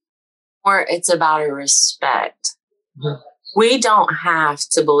 Exactly. Or it's about a respect. Mm-hmm. We don't have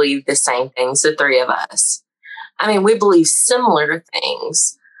to believe the same things, the three of us. I mean, we believe similar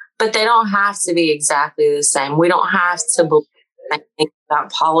things, but they don't have to be exactly the same. We don't have to believe the same things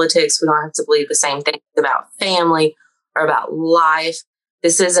about politics. We don't have to believe the same things about family or about life.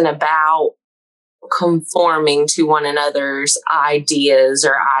 This isn't about conforming to one another's ideas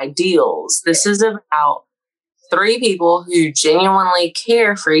or ideals. This is about three people who genuinely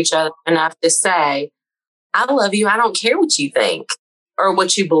care for each other enough to say, I love you. I don't care what you think or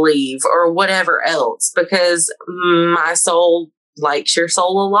what you believe or whatever else, because my soul likes your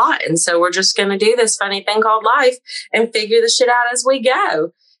soul a lot. And so we're just going to do this funny thing called life and figure the shit out as we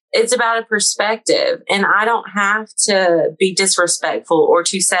go. It's about a perspective. And I don't have to be disrespectful or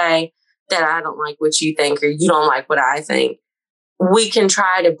to say that I don't like what you think or you don't like what I think. We can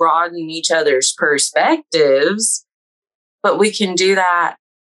try to broaden each other's perspectives, but we can do that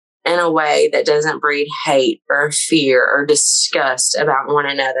in a way that doesn't breed hate or fear or disgust about one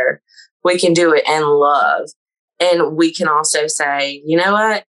another. We can do it in love. And we can also say, you know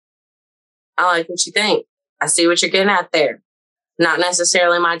what? I like what you think. I see what you're getting at there. Not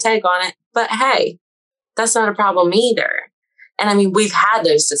necessarily my take on it, but hey, that's not a problem either. And I mean, we've had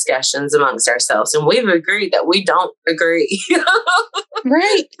those discussions amongst ourselves and we've agreed that we don't agree.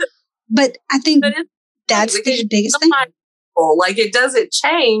 Right. But I think that's the biggest thing. Like, it doesn't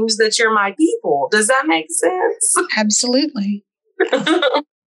change that you're my people. Does that make sense? Absolutely.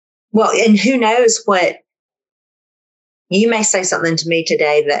 Well, and who knows what you may say something to me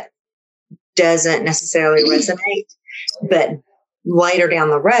today that doesn't necessarily resonate, but later down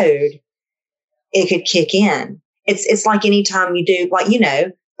the road, it could kick in. It's like anytime you do, like, you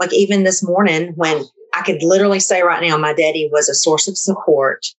know, like even this morning when I could literally say right now, my daddy was a source of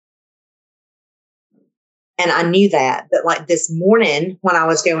support. And I knew that. But like this morning when I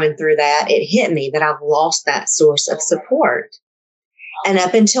was going through that, it hit me that I've lost that source of support. And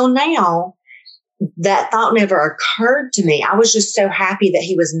up until now, that thought never occurred to me. I was just so happy that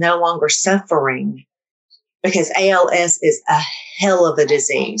he was no longer suffering, because ALS is a hell of a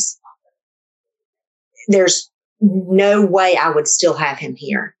disease. There's no way I would still have him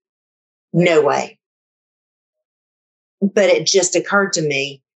here. No way. But it just occurred to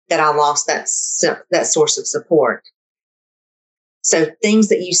me that I lost that source of support. So things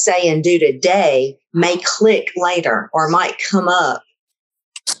that you say and do today may click later or might come up.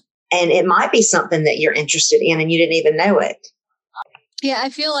 And it might be something that you're interested in and you didn't even know it. Yeah, I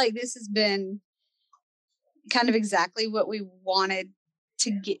feel like this has been kind of exactly what we wanted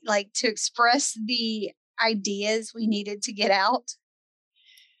to get, like to express the ideas we needed to get out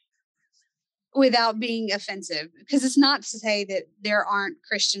without being offensive. Because it's not to say that there aren't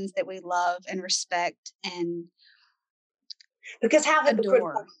Christians that we love and respect and because how hypocritical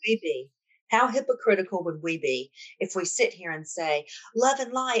adore. would we be? How hypocritical would we be if we sit here and say love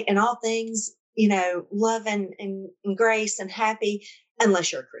and light and all things, you know, love and grace and happy,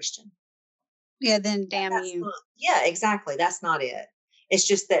 unless you're a Christian? Yeah, then damn That's you. not, yeah, exactly. That's not it. It's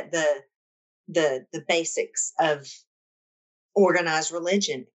just that the basics of organized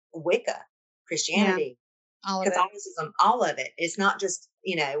religion, Wicca, Christianity, Catholicism, all of it. It's not just,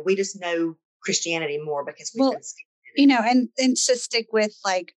 you know, we just know Christianity more because we've been steeped in it. You know, and to stick with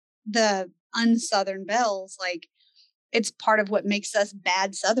like the unsouthern bells, like it's part of what makes us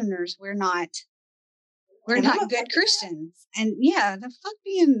bad Southerners. We're not good Christians. And yeah, the fuck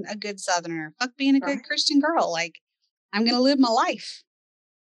being a good Southerner, fuck being a good Christian girl. Like, I'm going to live my life.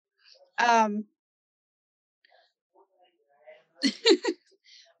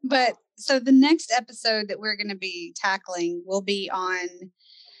 But so the next episode that we're going to be tackling will be on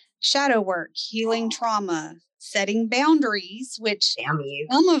shadow work, healing trauma, setting boundaries, which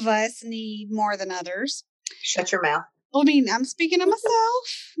some of us need more than others. Shut your mouth. I mean, I'm speaking of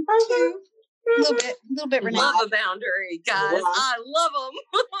myself too. A little bit, Renee. Love a boundary, guys. I love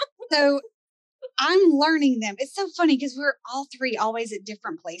them. So I'm learning them. It's so funny because we're all three always at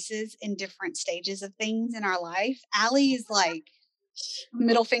different places in different stages of things in our life. Allie is like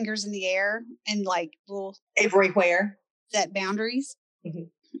middle fingers in the air and like will everywhere set boundaries. Mm-hmm.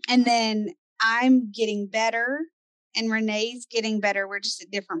 And then I'm getting better and Renee's getting better. We're just at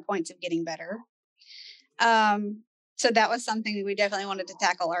different points of getting better. So that was something that we definitely wanted to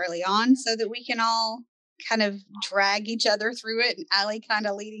tackle early on so that we can all kind of drag each other through it and Allie kind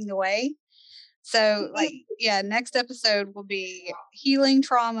of leading the way. So like, yeah, next episode will be healing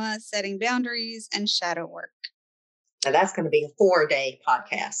trauma, setting boundaries, and shadow work. Now that's going to be a 4-day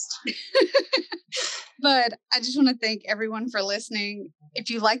podcast. But I just want to thank everyone for listening. If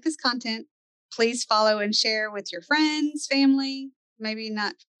you like this content, please follow and share with your friends, family, maybe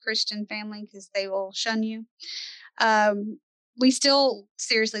not Christian family because they will shun you. We still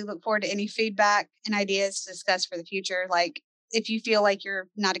seriously look forward to any feedback and ideas to discuss for the future. Like if you feel like you're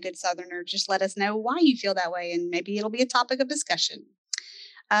not a good Southerner, just let us know why you feel that way and maybe it'll be a topic of discussion.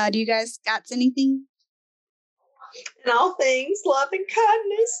 Do you guys got anything? In all things, love and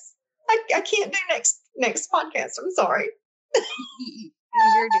kindness. I can't do next podcast. I'm sorry.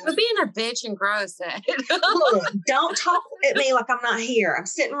 But being a bitch and gross. Look, don't talk at me like I'm not here. I'm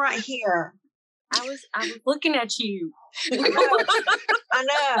sitting right here. I was looking at you. I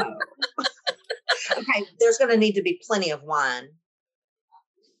know. Okay, there's going to need to be plenty of wine.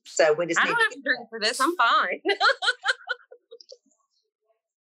 So we just I don't have to drink for this. I'm fine.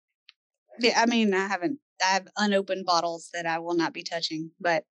 Yeah, I mean, I have unopened bottles that I will not be touching,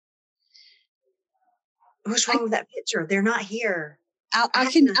 but what's wrong with that picture? They're not here.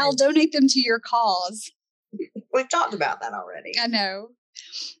 I'll donate them to your cause. We've talked about that already. I know.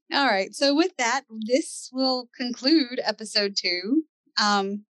 All right. So with that, this will conclude episode 2.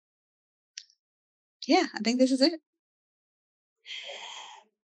 Yeah, I think this is it.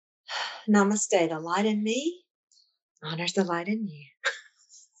 Namaste. The light in me honors the light in you.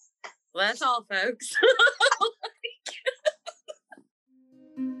 Well, that's all, folks.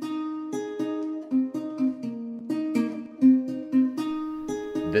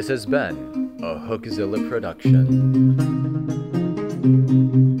 This has been a Hookzilla production.